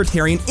Proud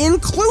Libertarian,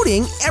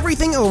 including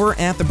everything over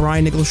at the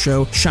Brian Nichols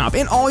Show shop.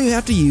 And all you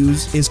have to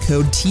use is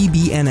code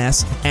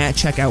TBNS at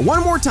checkout.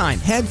 One more time,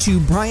 head to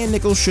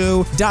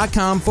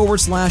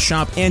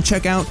briannicholsshow.com/shop and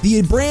check out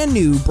the brand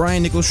new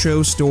Brian Nichols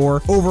Show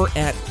store over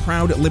at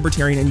Proud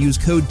Libertarian and use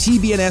code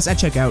TBNS at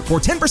checkout for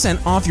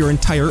 10% off your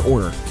entire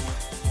order.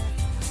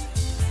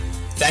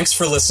 Thanks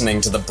for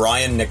listening to The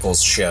Brian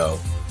Nichols Show.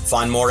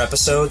 Find more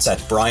episodes at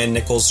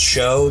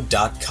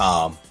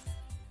briannicholsshow.com.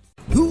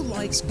 Who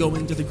likes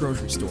going to the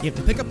grocery store? You have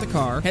to pick up the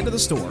car, head to the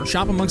store,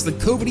 shop amongst the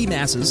COVID-y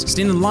masses,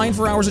 stand in line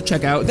for hours at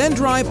checkout, then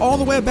drive all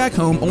the way back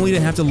home only to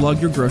have to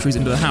lug your groceries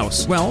into the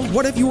house. Well,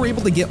 what if you were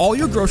able to get all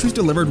your groceries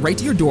delivered right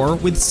to your door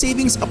with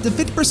savings up to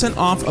 50%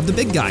 off of the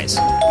big guys?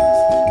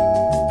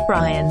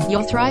 Brian,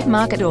 your Thrive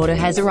Market order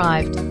has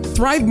arrived.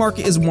 Thrive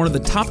Market is one of the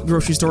top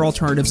grocery store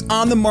alternatives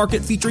on the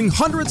market, featuring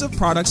hundreds of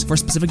products for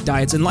specific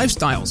diets and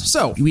lifestyles.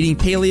 So, you eating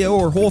paleo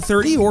or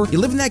Whole30, or you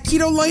living that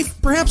keto life?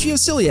 Perhaps you have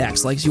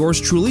celiacs like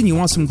yours truly and you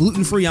want some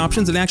gluten-free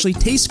options that actually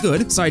taste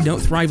good. Side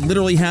note, Thrive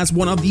literally has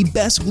one of the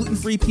best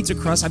gluten-free pizza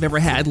crusts I've ever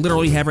had.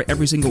 Literally have it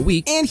every single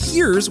week. And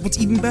here's what's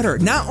even better.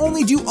 Not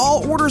only do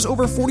all orders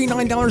over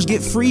 $49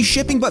 get free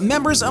shipping, but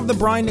members of the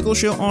Brian Nichols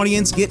Show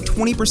audience get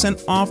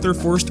 20% off their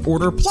first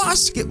order,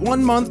 plus get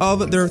 1 month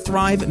of their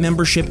Thrive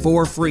membership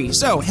for free.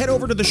 So head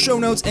over to the show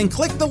notes and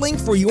click the link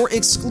for your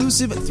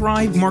exclusive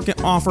Thrive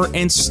Market offer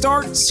and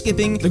start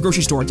skipping the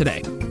grocery store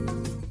today.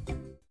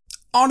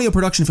 Audio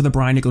production for The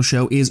Brian Nichols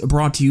Show is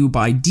brought to you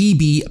by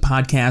DB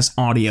Podcast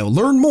Audio.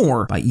 Learn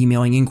more by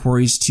emailing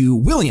inquiries to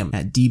William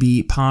at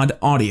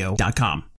dbpodaudio.com.